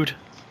feud.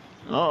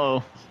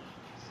 Uh-oh.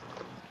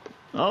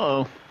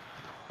 Uh-oh.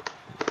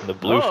 The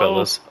blue Uh-oh.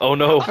 fellas. Oh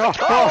no. I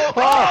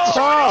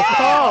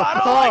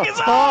don't like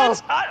his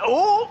odds.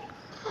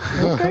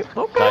 Okay.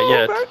 Not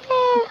yet.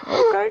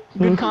 Okay.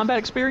 Good combat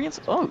experience.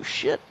 Oh,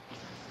 shit.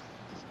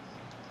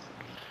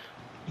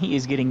 He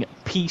is getting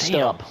pieced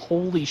Damn. up.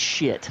 Holy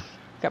shit.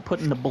 Got put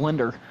in the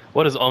blender.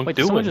 What is Unk Wait,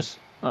 did someone doing? just...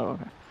 Oh,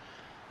 okay.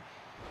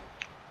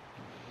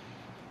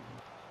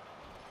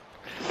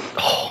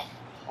 Oh.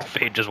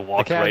 Fade just The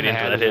walked cat right in the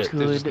into hat that is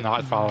hit. just Good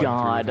not following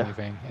God. through with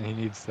anything, and he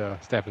needs to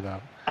step it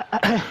up.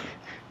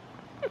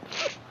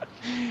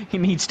 He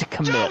needs to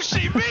commit.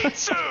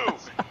 Yoshimitsu!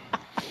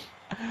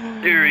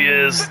 Here he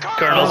is.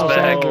 Colonel's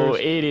back. Oh,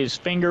 it is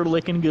finger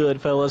licking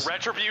good, fellas.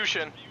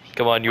 Retribution.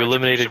 Come on, you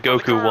eliminated Retribution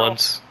for the Goku Colonel.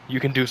 once. You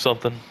can do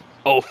something.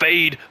 Oh,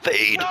 Fade!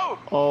 Fade! No!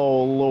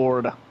 Oh,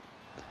 Lord.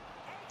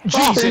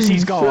 Jesus,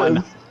 he's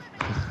gone.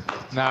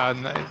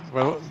 No,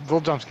 well,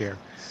 little jump scare.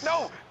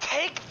 No!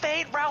 Take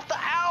Fade Ralph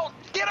out!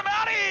 Get him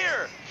out of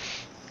here!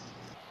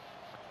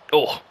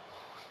 Oh.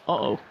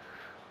 Uh-oh.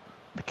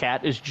 The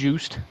cat is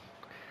juiced.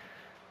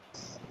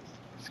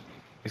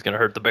 He's gonna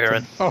hurt the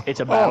Baron. It's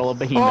a battle of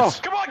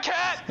behemoths. Come on,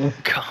 cat!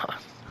 God.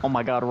 Oh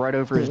my god, right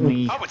over his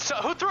knee. Oh, it's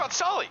who threw out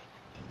Sully?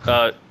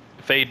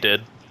 Fade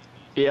did.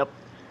 Yep.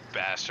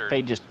 Bastard.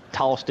 They just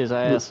tossed his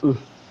ass.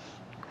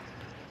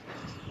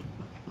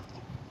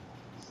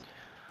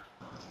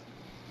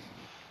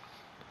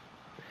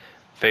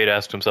 Fade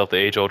asked himself the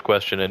age-old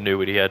question and knew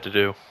what he had to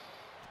do.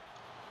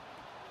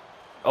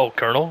 Oh,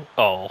 Colonel?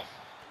 Oh.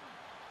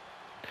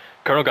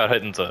 Colonel got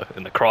hit in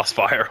the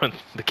crossfire with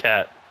the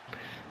cat.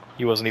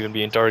 He wasn't even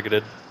being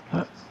targeted.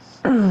 Oh,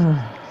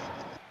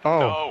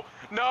 No!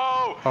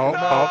 No! Oh,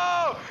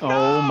 no!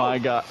 Oh my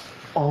god.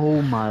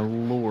 Oh my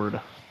lord.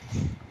 The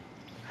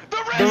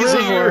the Razor!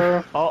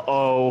 Rizzler,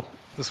 Uh-oh.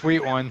 the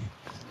sweet one.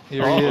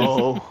 Here he is.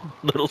 Uh-oh.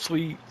 Little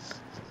sweet.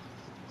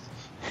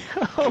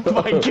 Oh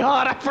my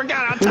god, I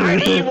forgot how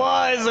tiny he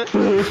was!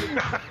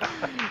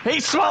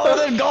 He's smaller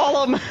than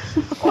Gollum!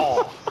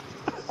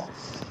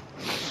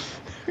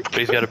 But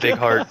he's got a big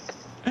heart.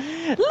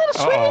 Little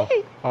Uh-oh.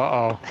 sweetie!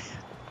 Uh-oh.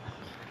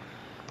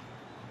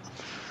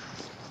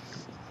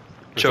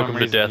 For Choke some him to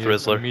reason, death, he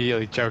is Rizzler.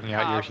 Immediately choking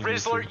out Yoshimitsu.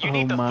 Rizzler, you Oh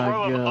need to my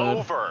throw him God.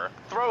 over.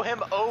 Throw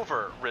him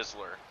over,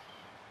 Rizzler.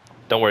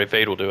 Don't worry,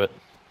 Fade will do it.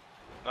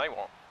 No, he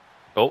won't.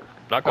 Oh,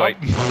 not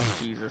quite.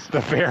 Jesus.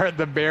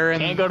 The Baron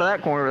Can't go to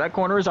that corner. That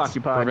corner is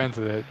occupied.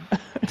 prevented it.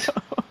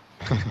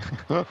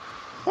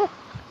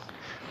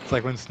 It's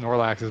like when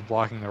Snorlax is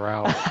blocking the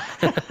route.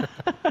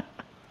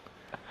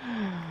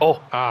 Oh,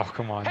 Oh,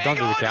 come on. Hang Don't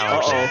do the on, cow.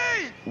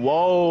 Yoshi!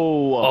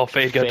 Whoa! Oh,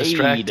 Fade got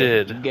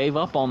distracted. Gave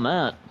up on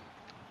that.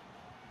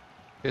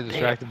 Get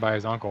distracted by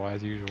his uncle,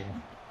 as usual.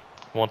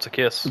 wants a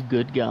kiss.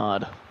 Good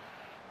God.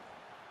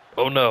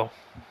 Oh no.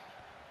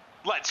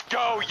 Let's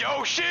go,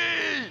 Yoshi!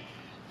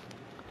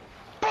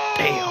 Boom!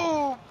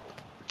 Damn.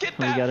 Get What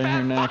we that got in fat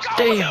here next? fuck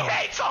out. He Damn.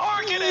 hates the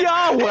Harkonnen!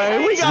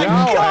 Yahweh! We got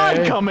Yahweh.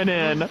 God coming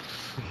in!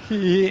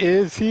 He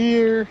is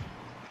here.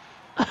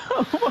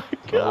 Oh my Oh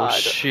God.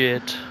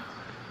 shit.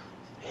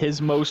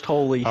 His most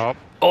holy. Oh,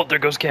 Oh, there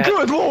goes Cat.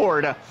 Good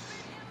Lord!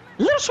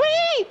 Little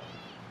sweetie!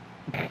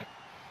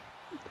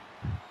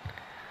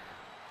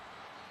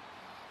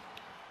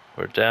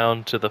 We're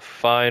down to the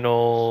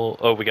final.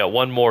 Oh, we got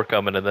one more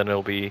coming, and then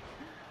it'll be,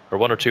 or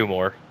one or two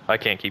more. I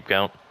can't keep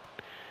count.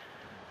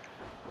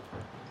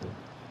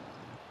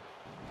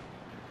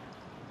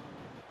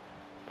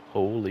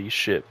 Holy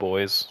shit,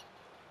 boys.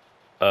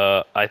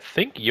 I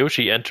think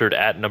Yoshi entered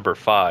at number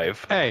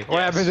 5. hey, what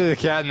happened to the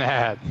cat in the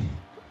hat?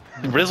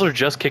 Rizzler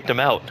just kicked him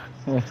out.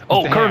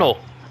 Oh, Damn. Colonel!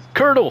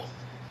 Colonel!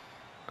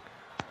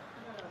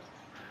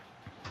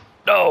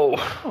 No!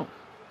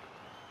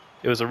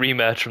 It was a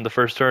rematch from the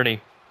first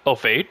tourney. Oh,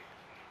 Fade?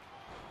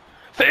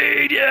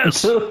 Fade,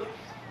 yes!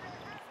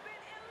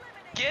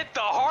 Get the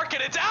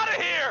Harkonnens out of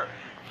here!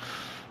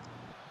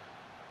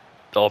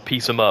 Oh,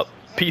 piece him up.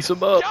 Piece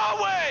him up!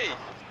 Yahweh!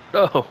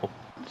 No!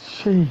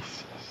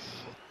 Jesus.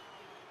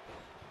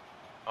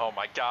 Oh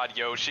my god,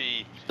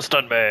 Yoshi.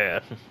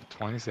 Stuntman!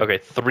 26. Okay,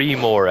 3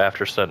 more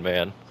after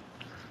Stuntman.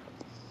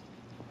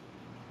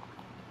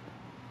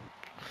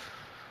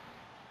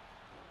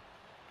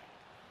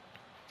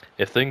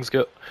 If things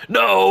go...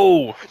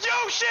 No!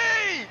 Yoshi!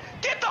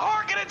 Get the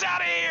Harkonnens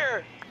out of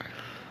here!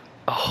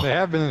 Oh, They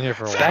have been in here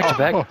for a while. Back to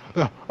back.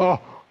 Oh,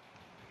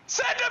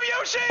 Send him,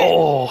 Yoshi!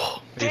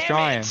 oh! he's Damn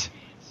trying. it!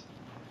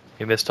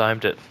 He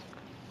mistimed it.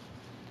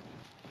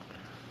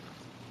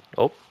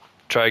 Oh,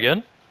 try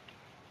again.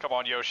 Come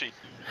on, Yoshi.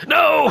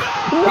 No! He's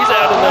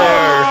out of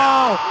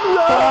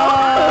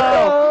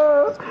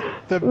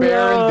there! The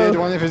Baron did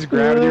one of his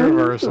gravity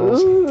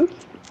reversals.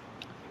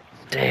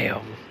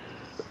 Damn.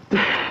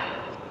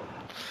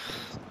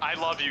 I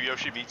love you,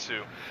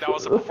 Yoshimitsu. That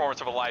was a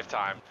performance of a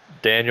lifetime.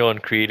 Daniel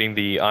and creating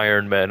the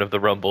Iron Men of the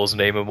Rumbles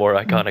name a more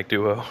iconic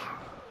duo.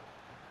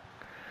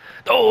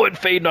 Oh, and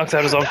Fade knocks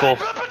out his uncle.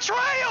 The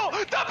betrayal!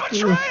 The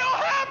betrayal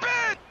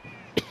happened!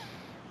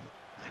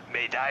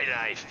 May thy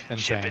knife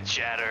chip and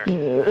shatter.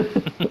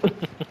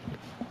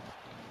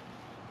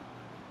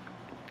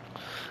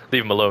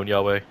 Leave him alone,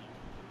 Yahweh.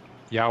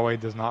 Yahweh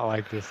does not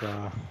like this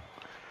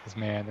this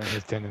man and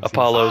his tendencies.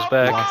 Apollo's He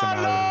back. wants him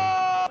out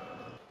of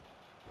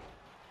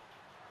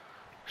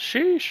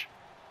Sheesh.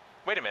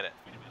 Wait a minute.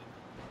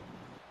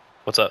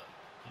 What's up?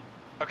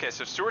 Okay,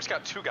 so Stewart's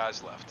got 2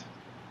 guys left.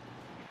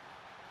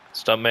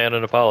 Stuntman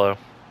and Apollo.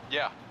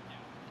 Yeah.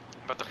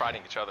 But they're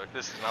fighting each other.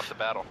 This is not the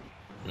battle.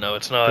 No,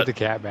 it's here. not. Put the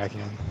cat back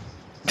in.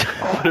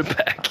 Put it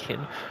back in.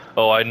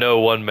 Oh, I know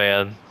one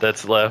man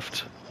that's left.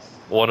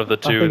 One of the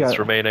 2 think that's I-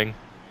 remaining.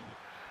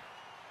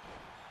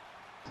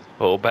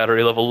 Oh,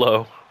 battery level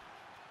low.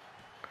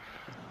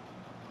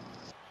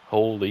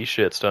 Holy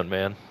shit,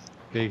 Stuntman.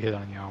 Big hit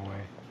on Yahweh.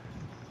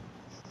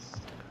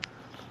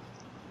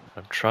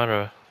 I'm trying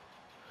to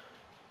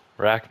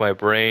rack my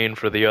brain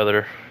for the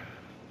other.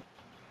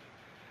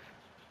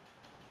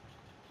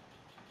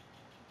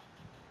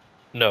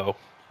 No.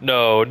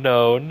 No,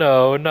 no,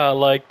 no, not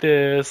like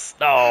this.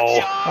 No.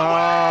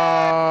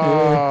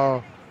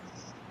 Oh!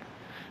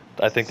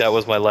 I think that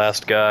was my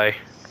last guy.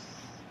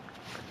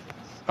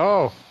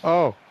 Oh!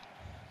 Oh!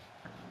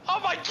 Oh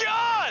my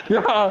god!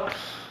 Yeah.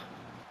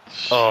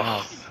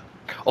 Oh.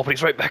 Oh, but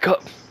he's right back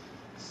up.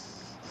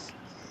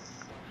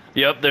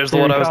 Yep, there's the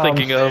Here one he I was comes.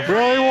 thinking of.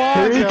 Really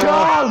Here he wants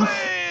comes.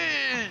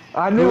 Hey!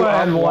 I knew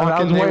I had one.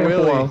 I was Unlocking Hey waiting for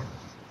Willie. him.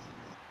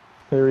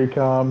 Here he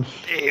comes.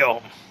 Damn.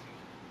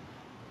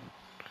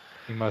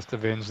 He must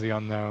avenge the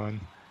unknown.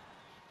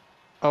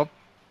 Oh,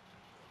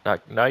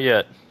 Not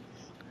yet.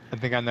 I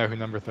think I know who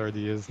number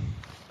 30 is.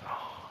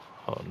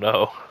 Oh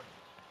no.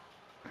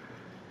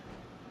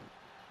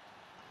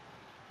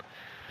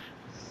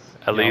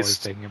 At Yahweh's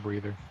least, taking a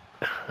breather.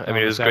 I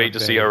mean, it was great to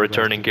see our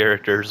returning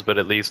characters, but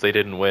at least they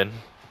didn't win.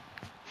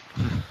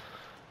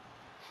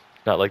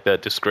 Not like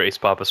that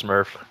disgraced Papa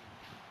Smurf.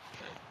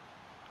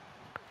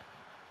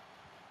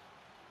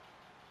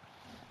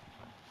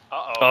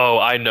 Uh-oh. Oh,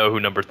 I know who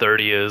number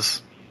 30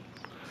 is.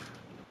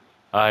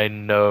 I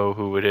know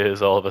who it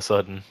is all of a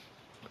sudden.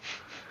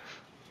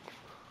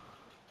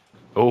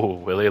 Oh,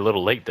 Willie, a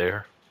little late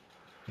there.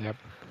 Yep.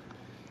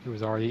 He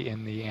was already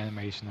in the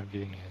animation of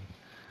getting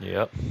in.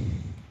 Yep.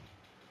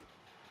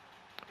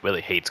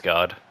 Willie hates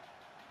God.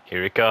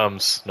 Here he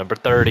comes, number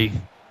 30.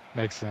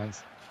 Makes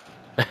sense.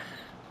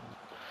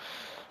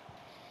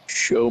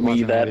 Show me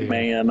Wasn't that ready.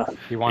 man.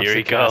 He wants Here to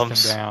he cast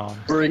comes. him down.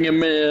 Bring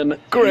him in.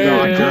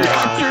 Greg!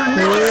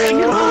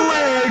 Your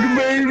leg,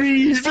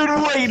 baby. He's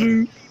been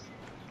waiting.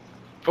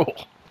 Oh.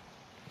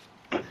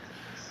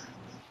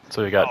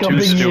 So we got Come two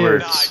in here.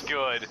 Stewarts, Not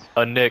good.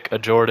 a Nick, a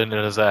Jordan,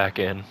 and a Zach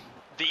in.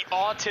 The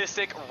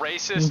autistic,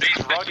 racist,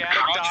 drug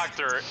addict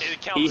doctor,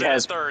 it counts He as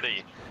has-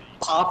 30.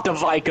 Popped a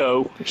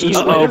Vico. He's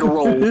Uh-oh. ready to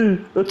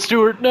roll.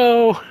 Stewart,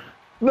 no!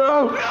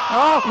 No!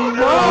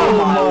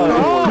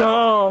 Oh,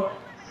 No!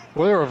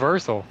 what a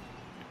reversal.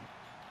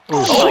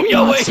 Oh,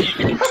 yo, wait!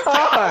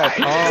 God!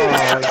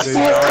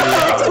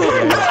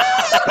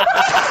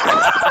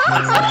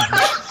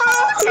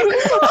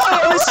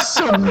 Oh, this is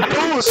some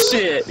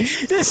bullshit.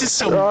 This is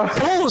some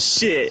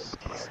bullshit.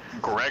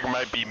 Greg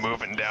might be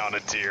moving down a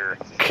tier.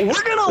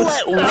 We're gonna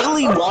let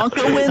Willy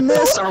Wonka win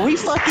this? Are we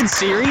fucking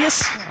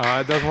serious?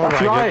 It doesn't look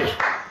That's like right. it.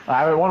 I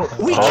haven't won.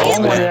 We I can't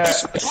haven't won let yet.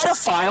 this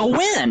pedophile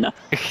win.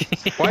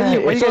 Why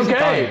do you It's guys keep okay.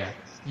 calling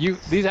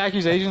that? These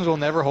accusations will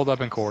never hold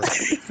up in court.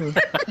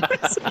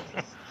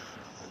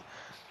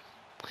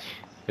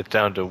 It's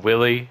down to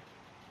Willie,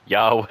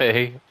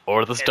 Yahweh,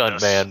 or the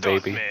stuntman,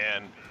 baby.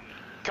 Man.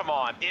 Come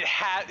on,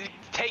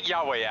 take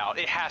Yahweh out.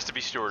 It has to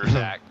be Stewart or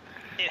Zach.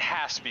 It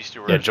has to be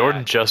Stewart Yeah, or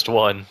Jordan Zach. just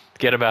won.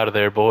 Get him out of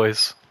there,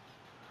 boys.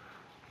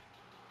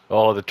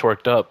 Oh, the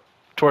twerked up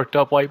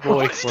white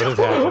boy. What is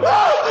happening?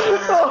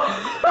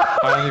 I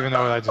don't even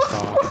know what I just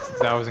saw.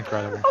 That was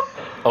incredible.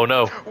 Oh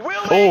no.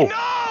 Willie, no!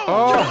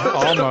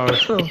 Oh,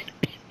 almost.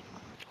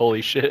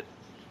 Holy shit.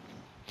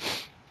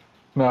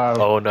 No.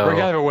 Oh no.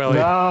 Forget it, Willie.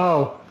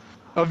 No.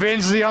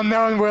 Avenge the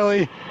unknown,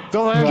 Willie.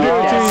 Don't let him No. do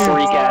it Get that to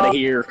freak out of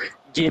here.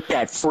 Get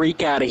that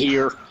freak out of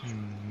here.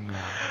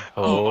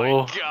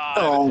 Oh. God.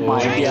 Oh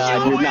my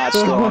god, you're not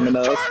strong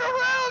enough. Turn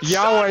around, you.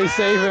 Yahweh, son,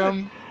 save man!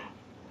 him.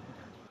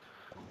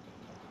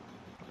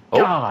 Oh.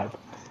 God.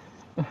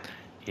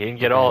 He didn't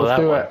get all of Let's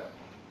that do one. it.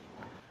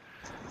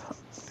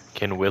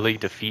 Can Willie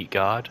defeat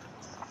God?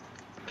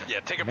 Yeah,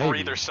 take a Maybe.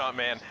 breather, son,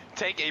 man.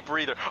 Take a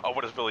breather. Oh,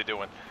 what is Billy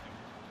doing?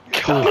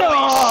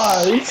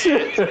 God. Nasty,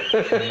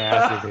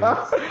 dude.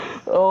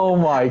 Oh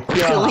my God.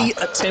 Billy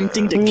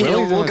attempting to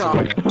kill Willie's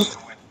Lagan. innocent.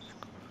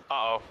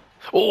 Uh-oh.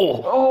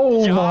 Oh.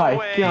 Oh my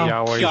Yahweh. God.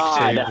 Yahweh, save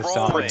God the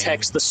son.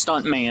 protects the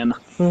stuntman.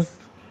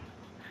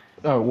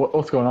 Oh,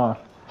 what's going on?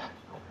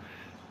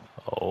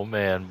 Oh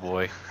man,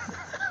 boy.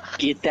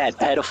 Get that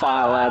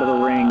pedophile out of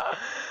the ring.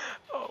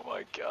 Oh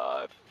my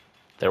God.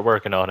 They're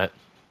working on it.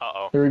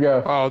 Uh-oh. Here we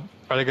go. Oh,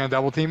 are they gonna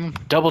double team him?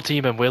 Double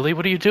team him, Willie.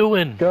 What are you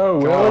doing? Go,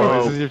 Willie.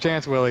 Oh, this is your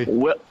chance, Willie.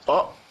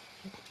 Oh.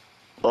 He's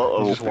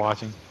Uh-oh. just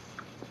watching.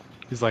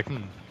 He's like,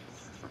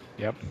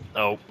 Yep.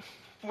 Oh.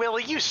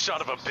 Willie, you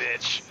son of a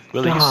bitch.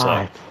 Willie, you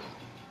God. suck.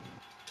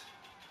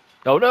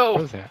 Oh What no!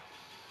 is that?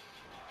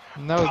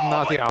 No, Oh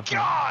not my the option.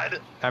 God.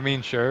 I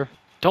mean, sure.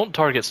 Don't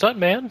target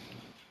Stuntman.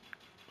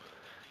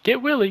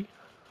 Get Willie.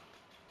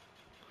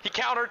 He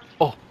countered.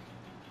 Oh.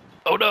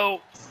 Oh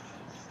no.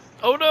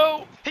 Oh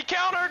no. He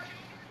countered.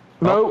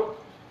 Nope.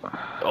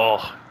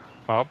 Oh.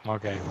 Uh, Oh,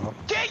 okay. Well,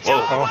 Get Whoa.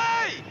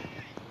 Yahweh!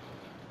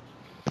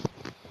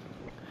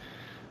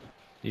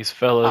 These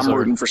fellas I'm are.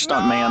 rooting for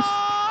stuntman.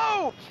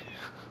 No!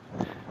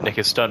 Nick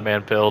is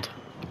Stuntman pilled.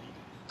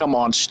 Come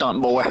on,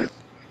 stunt boy.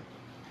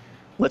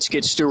 Let's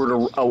get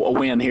Stewart a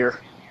win here.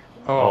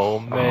 Oh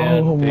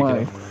man. Oh take my.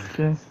 it.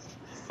 God.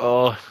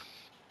 Oh.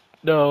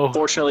 No.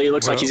 Fortunately, it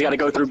looks like Well- he's got to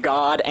go through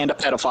God and a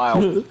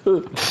pedophile.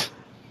 No.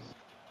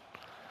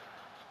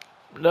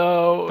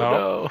 No.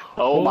 No.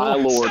 Oh my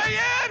lord. Stay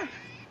in!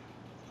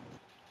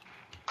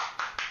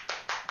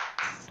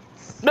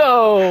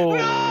 No.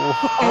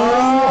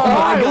 Oh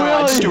my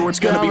god, Willie. Stewart's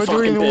gonna Down be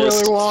between fucking Willy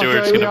pissed. Wonka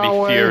Stewart's and gonna be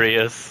Yahweh.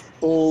 furious.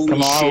 Holy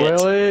Come on, shit.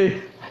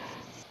 Willie.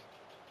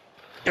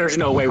 There's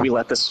no way we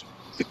let this.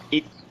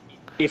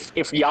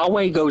 If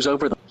Yahweh goes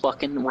over the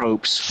fucking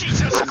ropes,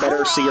 Jesus I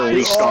better see a Christ!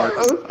 restart.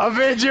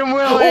 Avenge him,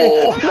 Willie!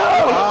 Oh my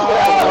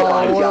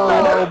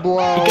god. Oh,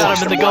 blow. You got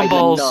him in the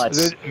gumballs.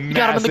 Nuts. You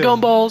got him in the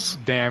gumballs.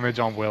 Damage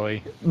on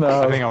Willie.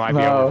 No. I think it might be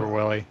no. over for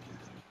Willie.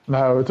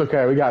 No, it's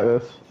okay. We got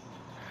this.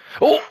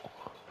 Oh.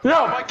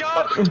 Oh my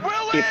God!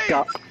 Willie! If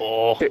God,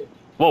 Oh.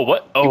 Whoa.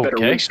 What? you Oh. better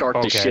Okay. restart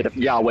this Okay. shit if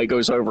Yahweh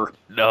goes over.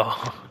 No.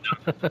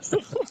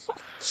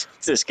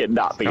 This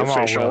cannot be Come on,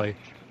 official. Willie.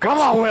 Come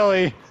on,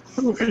 Willie!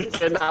 We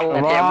cannot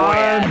let on.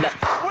 him win.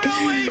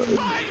 Willie,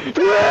 fight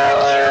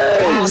back!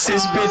 Toss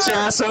his bitch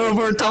ass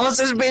over. Toss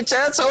his bitch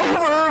ass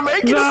over.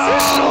 Make it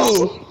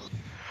No!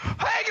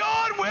 Hang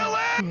on,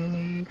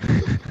 Willie!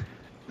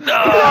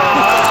 No.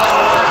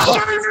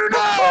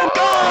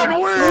 God,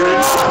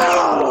 win!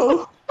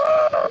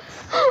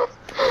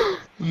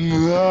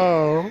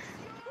 No.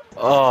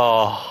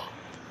 Oh.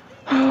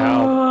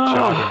 How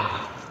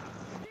shocking.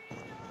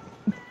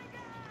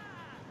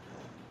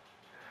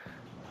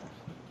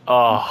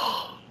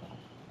 Oh.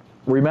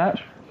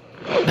 Rematch?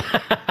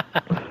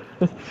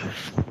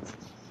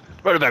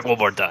 Run it back one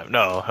more time.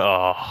 No.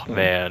 Oh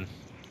man.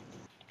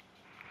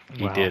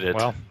 He Wow. did it.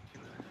 Well,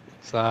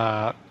 it's,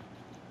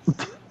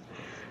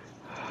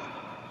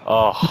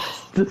 Oh.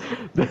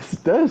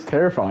 That is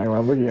terrifying when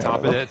I'm looking at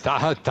top it. of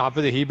the top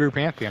of the Hebrew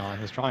pantheon.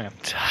 His triumph.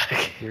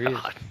 Here he is.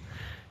 God.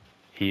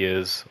 He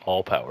is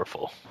all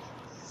powerful.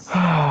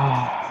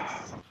 Oh.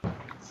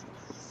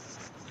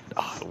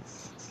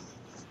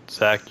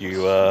 Zach,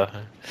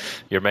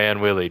 your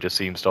man Willie just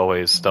seems to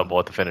always stumble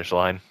at the finish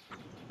line.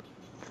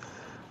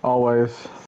 Always.